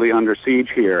virtually under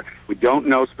siege here. We don't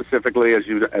know specifically, as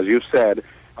you've said,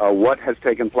 what has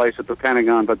taken place at the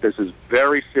Pentagon, but this is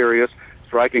very serious,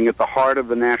 striking at the heart of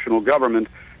the national government.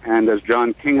 And as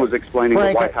John King was explaining,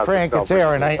 the White House Frank, it's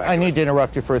Aaron. I need to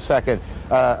interrupt you for a second.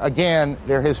 Again,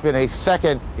 there has been a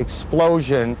second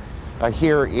explosion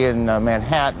here in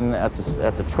Manhattan at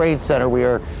the Trade Center. We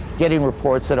are getting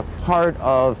reports that a part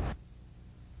of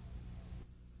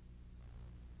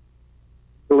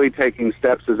taking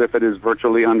steps as if it is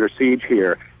virtually under siege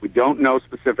here. We don't know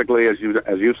specifically, as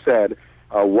you've said,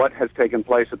 what has taken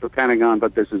place at the Pentagon,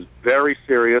 but this is very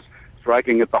serious,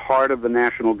 striking at the heart of the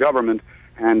national government.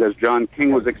 And as John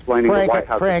King was explaining, the White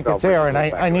House Frank, it's Aaron.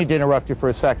 I need to interrupt you for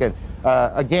a second.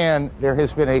 Again, there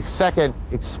has been a second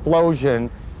explosion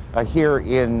here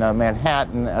in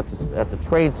Manhattan at the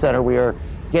Trade Center. We are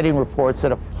getting reports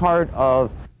that a part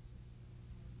of